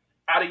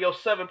out of your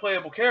 7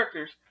 playable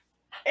characters,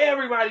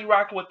 everybody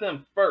rocking with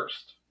them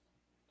first.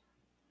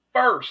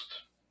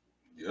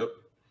 Yep.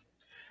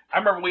 I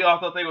remember we all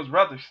thought they was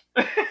brothers.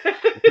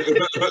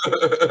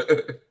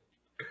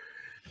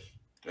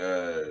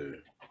 And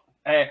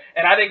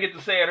I didn't get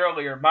to say it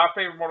earlier. My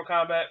favorite Mortal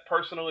Kombat,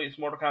 personally, is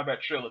Mortal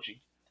Kombat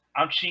Trilogy.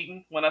 I'm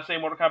cheating when I say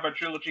Mortal Kombat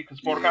Trilogy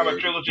because Mortal Kombat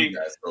Trilogy. You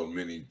got so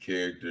many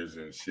characters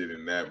and shit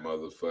in that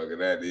motherfucker.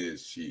 That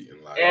is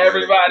cheating. Like,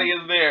 everybody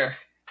is there.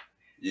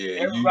 Yeah,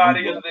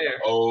 everybody is there.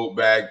 Old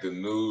back to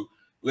new.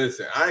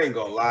 Listen, I ain't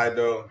gonna lie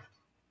though.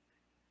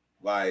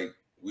 Like,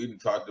 we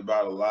talked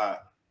about a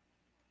lot.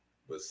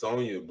 But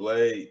Sonya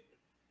Blade,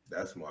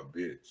 that's my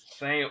bitch.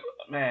 Same,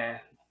 man.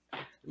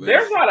 Listen.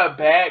 There's not a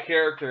bad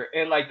character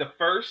in like the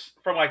first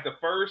like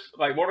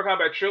Mortal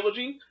Kombat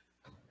trilogy.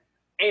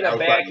 Ain't a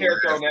bad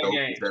character on that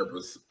game.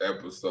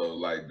 Episode,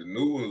 like the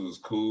new one was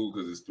cool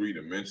because it's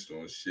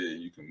 3-dimensional and shit.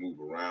 You can move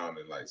around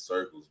in like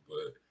circles,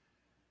 but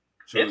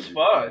it's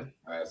fun.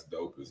 That's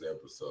dopest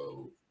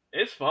episode.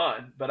 It's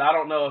fun, but I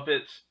don't know if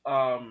it's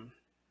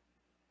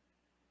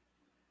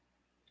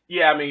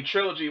yeah, I mean,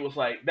 trilogy was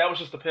like that was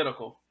just the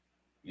pinnacle.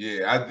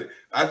 Yeah,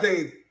 I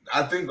think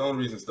the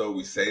only reason though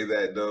we say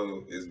that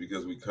though is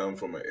because we come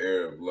from an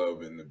era of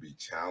loving to be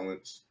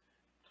challenged,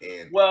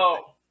 and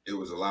it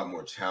was a lot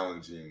more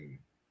challenging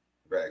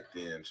back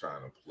then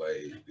trying to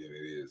play than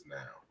it is now.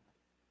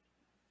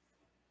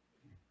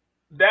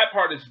 That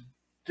part is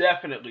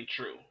definitely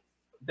true.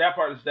 I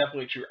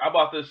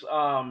bought this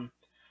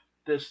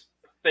this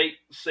fake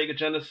Sega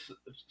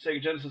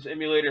Genesis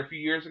emulator a few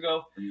years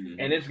ago,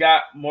 and it's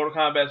got Mortal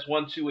Kombat's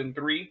 1, 2, and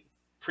 3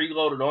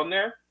 preloaded on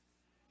there.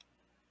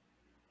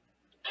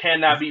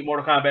 Cannot beat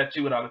Mortal Kombat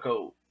 2 without a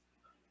code.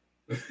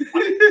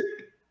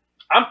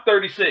 I'm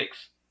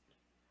 36.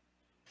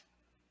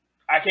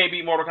 I can't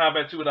beat Mortal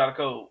Kombat 2 without a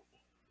code.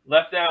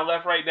 Left down,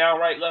 left, right, down,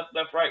 right, left,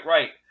 right,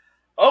 right.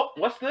 Oh,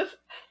 what's this?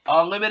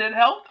 Unlimited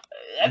health?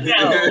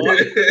 No.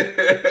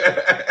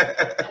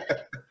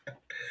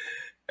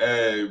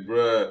 Hey,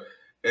 bro.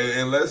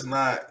 And let's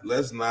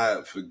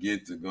not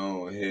forget to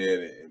go ahead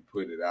and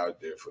put it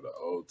out there for the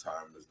old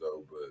timers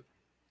though, but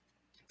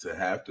to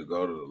have to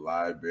go to the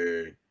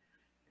library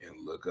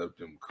and look up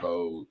them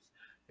codes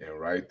and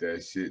write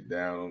that shit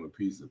down on a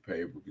piece of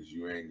paper because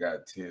you ain't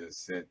got 10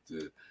 cents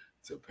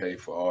to pay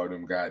for all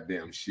them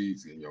goddamn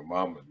sheets and your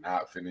mama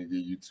not finna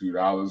give you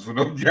 $2 for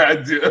them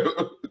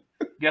goddamn.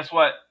 Guess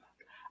what?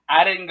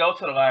 I didn't go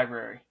to the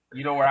library.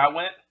 You know where I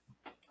went?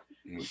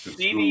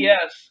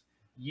 CVS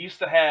used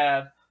to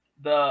have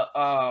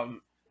the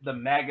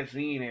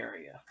magazine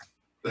area.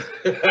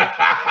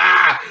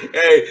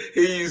 Hey,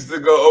 he used to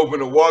go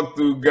open a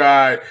walkthrough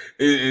guide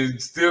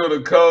and steal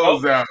the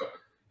codes out.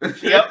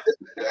 Yep.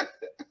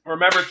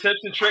 Remember Tips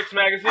and Tricks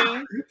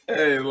magazine?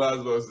 Hey, I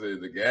was going to say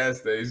the gas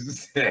station.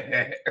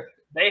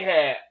 They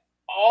had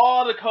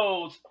all the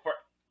codes for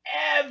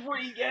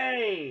every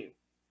game.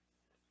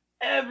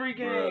 Every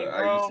game, bro.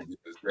 I used to get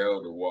the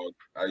Zelda walk.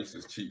 I used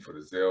to cheat for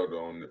the Zelda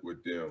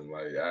with them.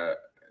 Like I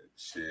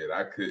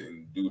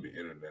couldn't do the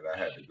internet. I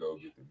had to go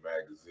get the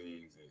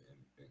magazines and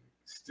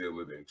steal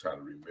it and try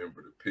to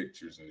remember the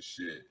pictures and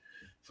shit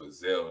for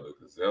Zelda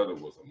because Zelda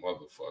was a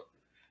motherfucker.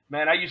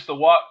 Man, I used to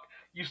walk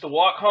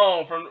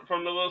home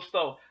from the little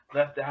store.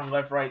 Left, down,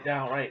 left, right,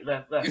 down, right,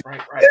 left, right,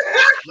 right.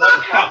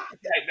 Left, down,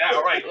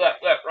 right,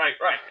 left, right,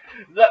 right.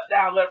 Left,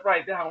 down, left,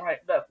 right, down, right,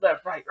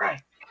 left, right,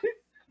 right.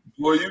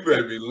 Boy, you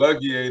better be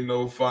lucky ain't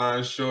no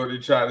fine shorty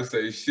try to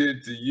say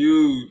shit to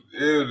you.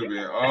 It would have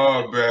been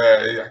all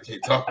bad. I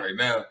can't talk right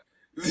now.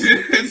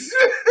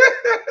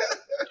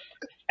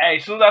 Hey,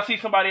 as soon as I see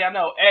somebody I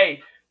know,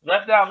 hey,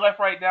 left, down, left,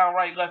 right,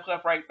 left,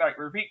 right, right.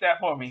 Repeat that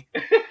for me.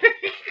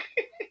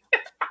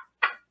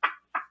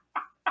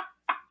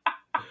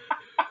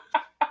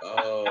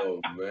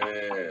 Oh,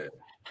 man.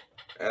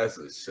 That's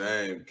a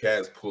shame.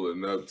 Cats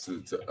pulling up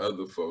to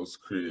other folks'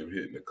 crib,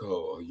 hitting the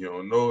call. You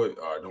don't know it?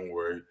 All right, don't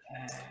worry.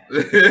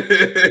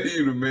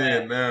 You the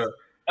man now.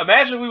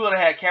 Imagine we would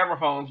have had camera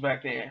phones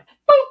back then.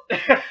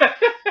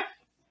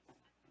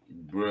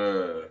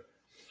 Bruh.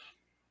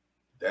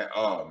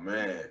 Oh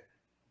man.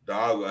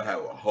 Dog will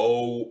have a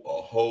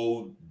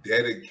whole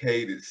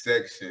dedicated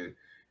section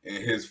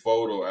in his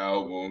photo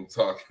album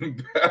talking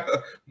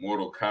about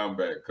Mortal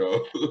Kombat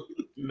code.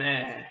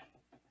 Man.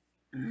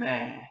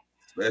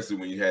 Especially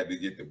when you had to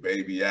get the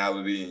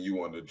babyality and you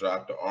wanted to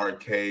drop the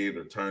arcade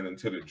or turn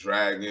into the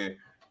dragon.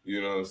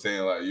 You know what I'm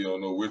saying? Like, you don't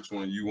know which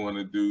one you want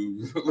to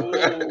do.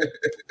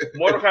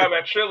 Mortal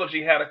Kombat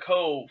Trilogy had a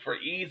code for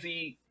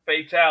easy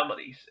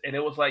fatalities. And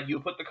it was like you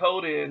put the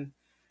code in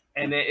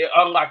and then it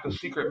unlocked the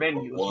secret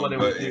menu. Is what it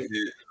was.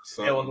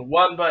 It was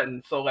one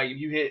button. So, like, if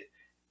you hit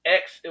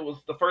X, it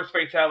was the first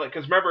fatality.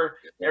 Because remember,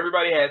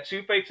 everybody had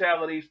 2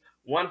 fatalities,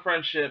 1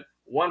 friendship,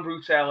 1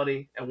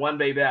 brutality, and 1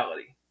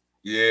 babyality.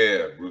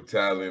 Yeah,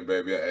 brutality and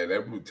baby. Hey,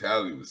 that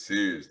brutality was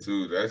serious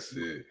too. That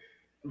shit.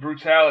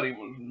 Brutality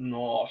was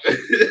awesome.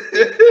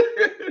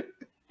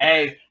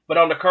 Hey, but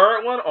on the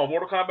current one, on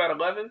Mortal Kombat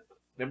 11,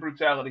 the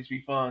brutalities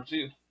be fun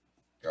too.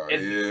 Oh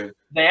yeah.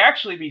 They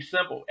actually be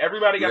simple.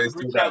 Everybody got the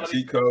brutality. Got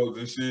cheat codes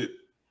and shit,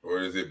 or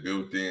is it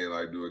built in?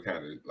 Like, do it kind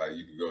of like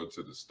you can go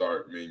to the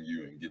start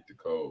menu and get the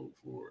code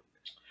for it?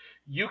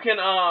 You can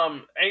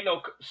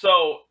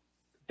so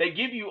they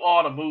give you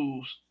all the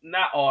moves,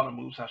 not all the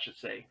moves, I should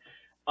say.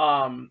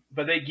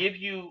 But they give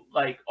you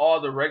like all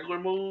the regular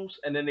moves,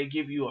 and then they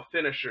give you a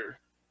finisher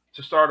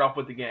to start off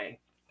with the game.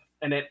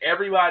 And then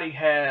everybody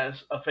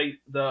has a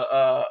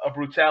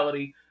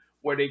brutality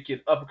where they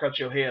can uppercut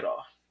your head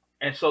off.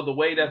 And so the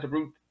way that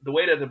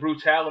the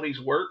brutalities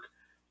work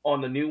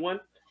on the new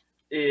one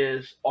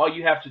is all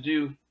you have to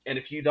do. And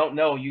if you don't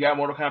know, you got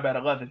Mortal Kombat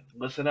 11.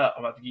 Listen up,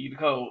 I'm about to give you the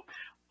code.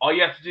 All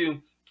you have to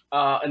do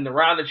in the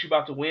round that you're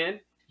about to win,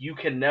 you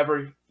can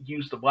never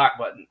use the block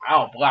button. I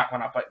don't block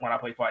when I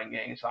play fighting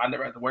games, so I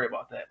never have to worry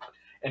about that.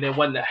 And then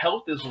when the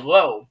health is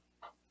low,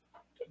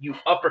 you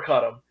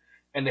uppercut them,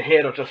 and the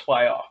head will just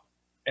fly off,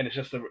 and it's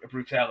just a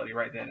brutality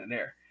right then and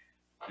there.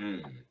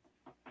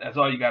 That's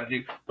all you got to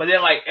do. But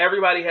then like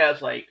everybody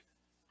has like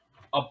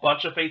a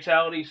bunch of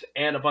fatalities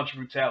and a bunch of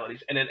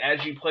brutalities, and then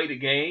as you play the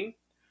game,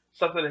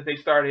 something that they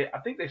started, I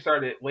think they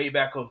started way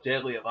back on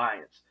Deadly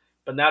Alliance,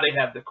 but now they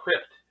have the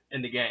crypt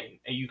in the game,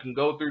 and you can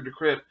go through the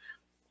crypt.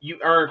 You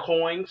earn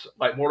coins,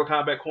 like Mortal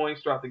Kombat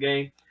coins throughout the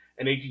game,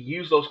 and then you can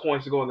use those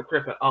coins to go in the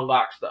crypt and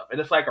unlock stuff. And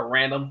it's like a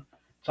random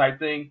type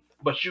thing,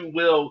 but you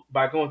will,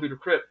 by going through the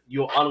crypt,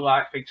 you'll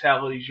unlock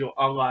fatalities, you'll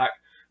unlock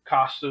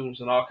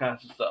costumes and all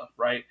kinds of stuff,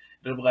 right?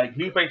 It'll be like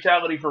new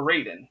fatality for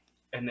Raiden,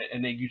 and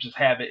then you just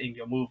have it in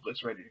your move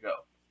list ready to go.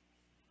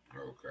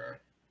 Okay.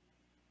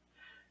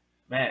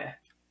 Man,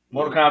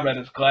 Mortal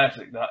Kombat is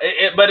classic, though.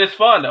 But it's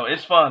fun, though.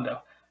 It's fun, though.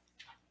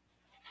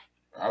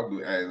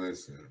 Hey,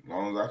 listen, as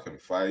long as I can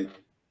fight,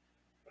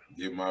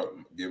 get my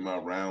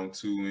round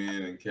 2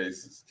 in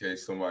case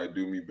somebody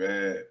do me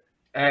bad.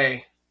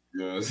 Hey. You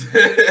know what I'm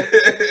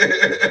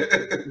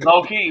saying?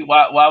 Low key,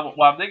 while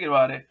I'm thinking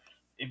about it,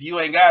 if you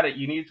ain't got it,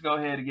 you need to go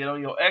ahead and get on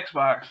your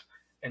Xbox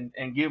and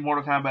get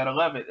Mortal Kombat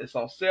 11. It's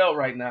on sale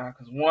right now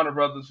because Warner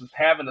Brothers is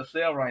having a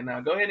sale right now.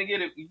 Go ahead and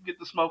get it. You can get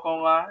the smoke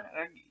online.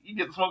 You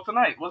get the smoke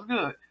tonight. What's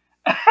good?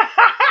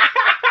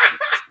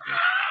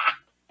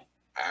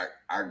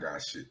 I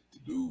got shit to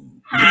do.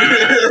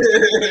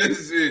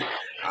 Shit.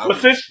 I'm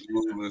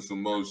doing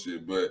some more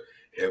shit, but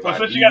if I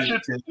do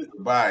to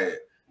buy it,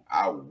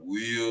 I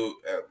will.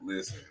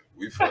 Listen,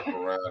 we fuck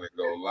around and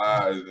go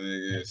live,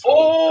 nigga.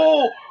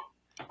 So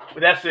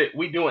that's it.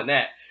 We doing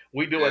that.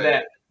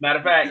 Matter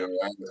of fact,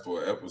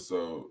 for an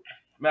episode.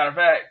 Matter of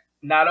fact,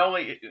 not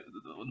only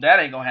that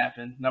ain't gonna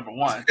happen. Number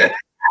one.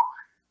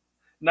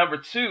 Number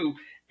two,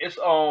 it's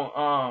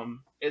on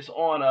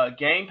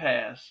Game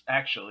Pass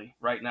actually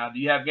right now. Do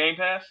you have Game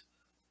Pass?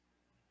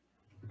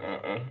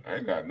 I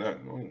ain't got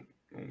nothing.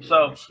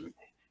 So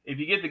if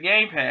you get the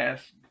Game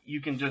Pass, you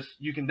can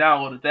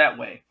download it that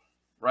way,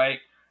 right?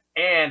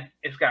 And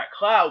it's got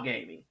cloud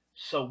gaming,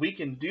 so we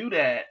can do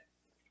that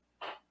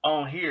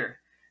on here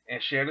and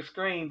share the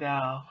screen,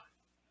 dog.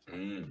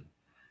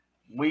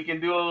 We can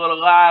do a little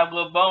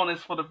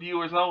bonus for the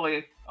viewers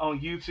only on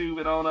YouTube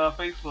and on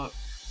Facebook.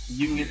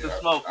 You can get the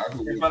smoke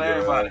in front of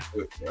everybody.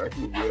 I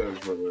can get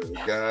it for the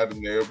God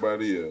and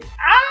everybody else.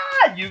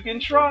 You can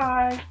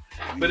try.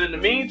 But in the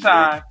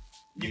meantime,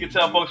 you can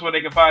tell folks where they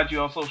can find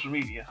you on social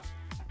media.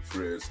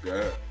 Fred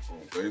Scott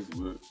on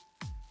Facebook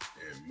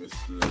and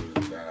Mr.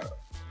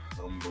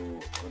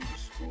 Humble _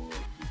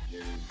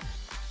 beginning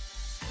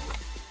on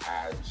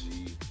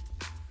IG.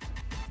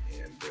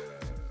 And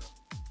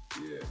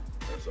yeah,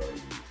 that's all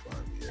you can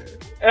find me at.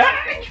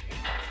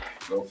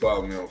 Go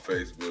follow me on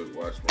Facebook.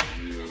 Watch my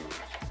videos.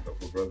 Help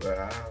a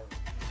brother out.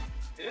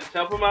 Yeah,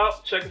 help him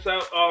out. Check us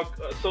out. Our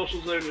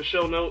socials are in the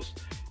show notes.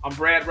 I'm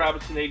Brad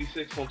Robinson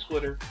 86 on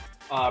Twitter.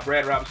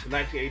 Brad Robinson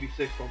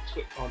 1986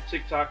 on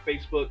TikTok,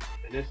 Facebook,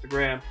 and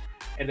Instagram.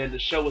 And then the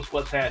show is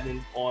What's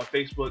Happening on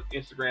Facebook,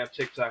 Instagram,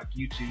 TikTok,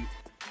 YouTube,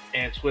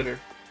 and Twitter.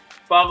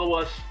 Follow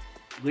us.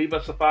 Leave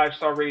us a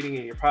 5-star rating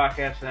in your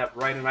podcast app.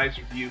 Write a nice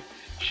review.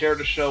 Share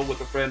the show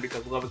with a friend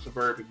because love is a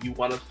verb. If you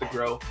want us to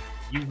grow,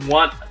 you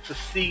want to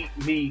see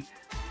me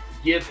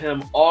give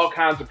him all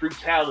kinds of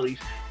brutalities.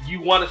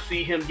 You want to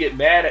see him get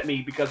mad at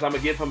me because I'm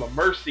going to give him a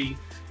mercy,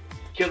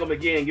 kill him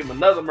again, give him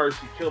another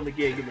mercy, kill him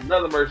again, give him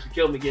another mercy,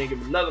 kill him again, give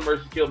him another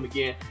mercy, kill him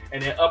again,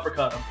 and then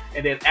uppercut him.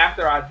 And then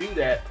after I do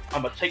that,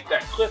 I'm going to take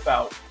that clip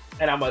out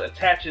and I'm going to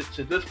attach it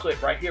to this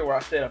clip right here where I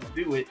said I'm going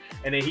to do it,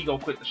 and then he going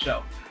to quit the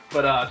show.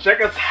 But check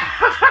us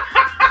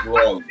out.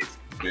 Flawless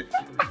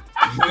victory.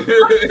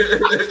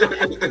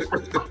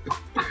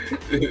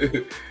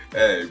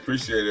 Hey,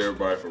 appreciate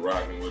everybody for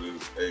rocking with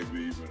us. AB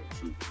been a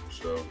truth for the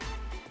show.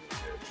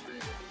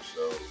 Streaming for the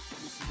show.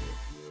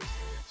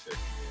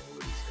 Checking in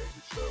with us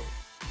every show.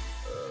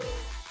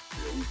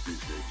 Yeah, we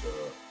appreciate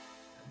y'all.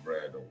 And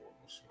Brad don't want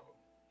no smoke.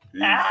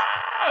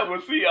 Peace.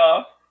 We'll see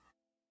y'all.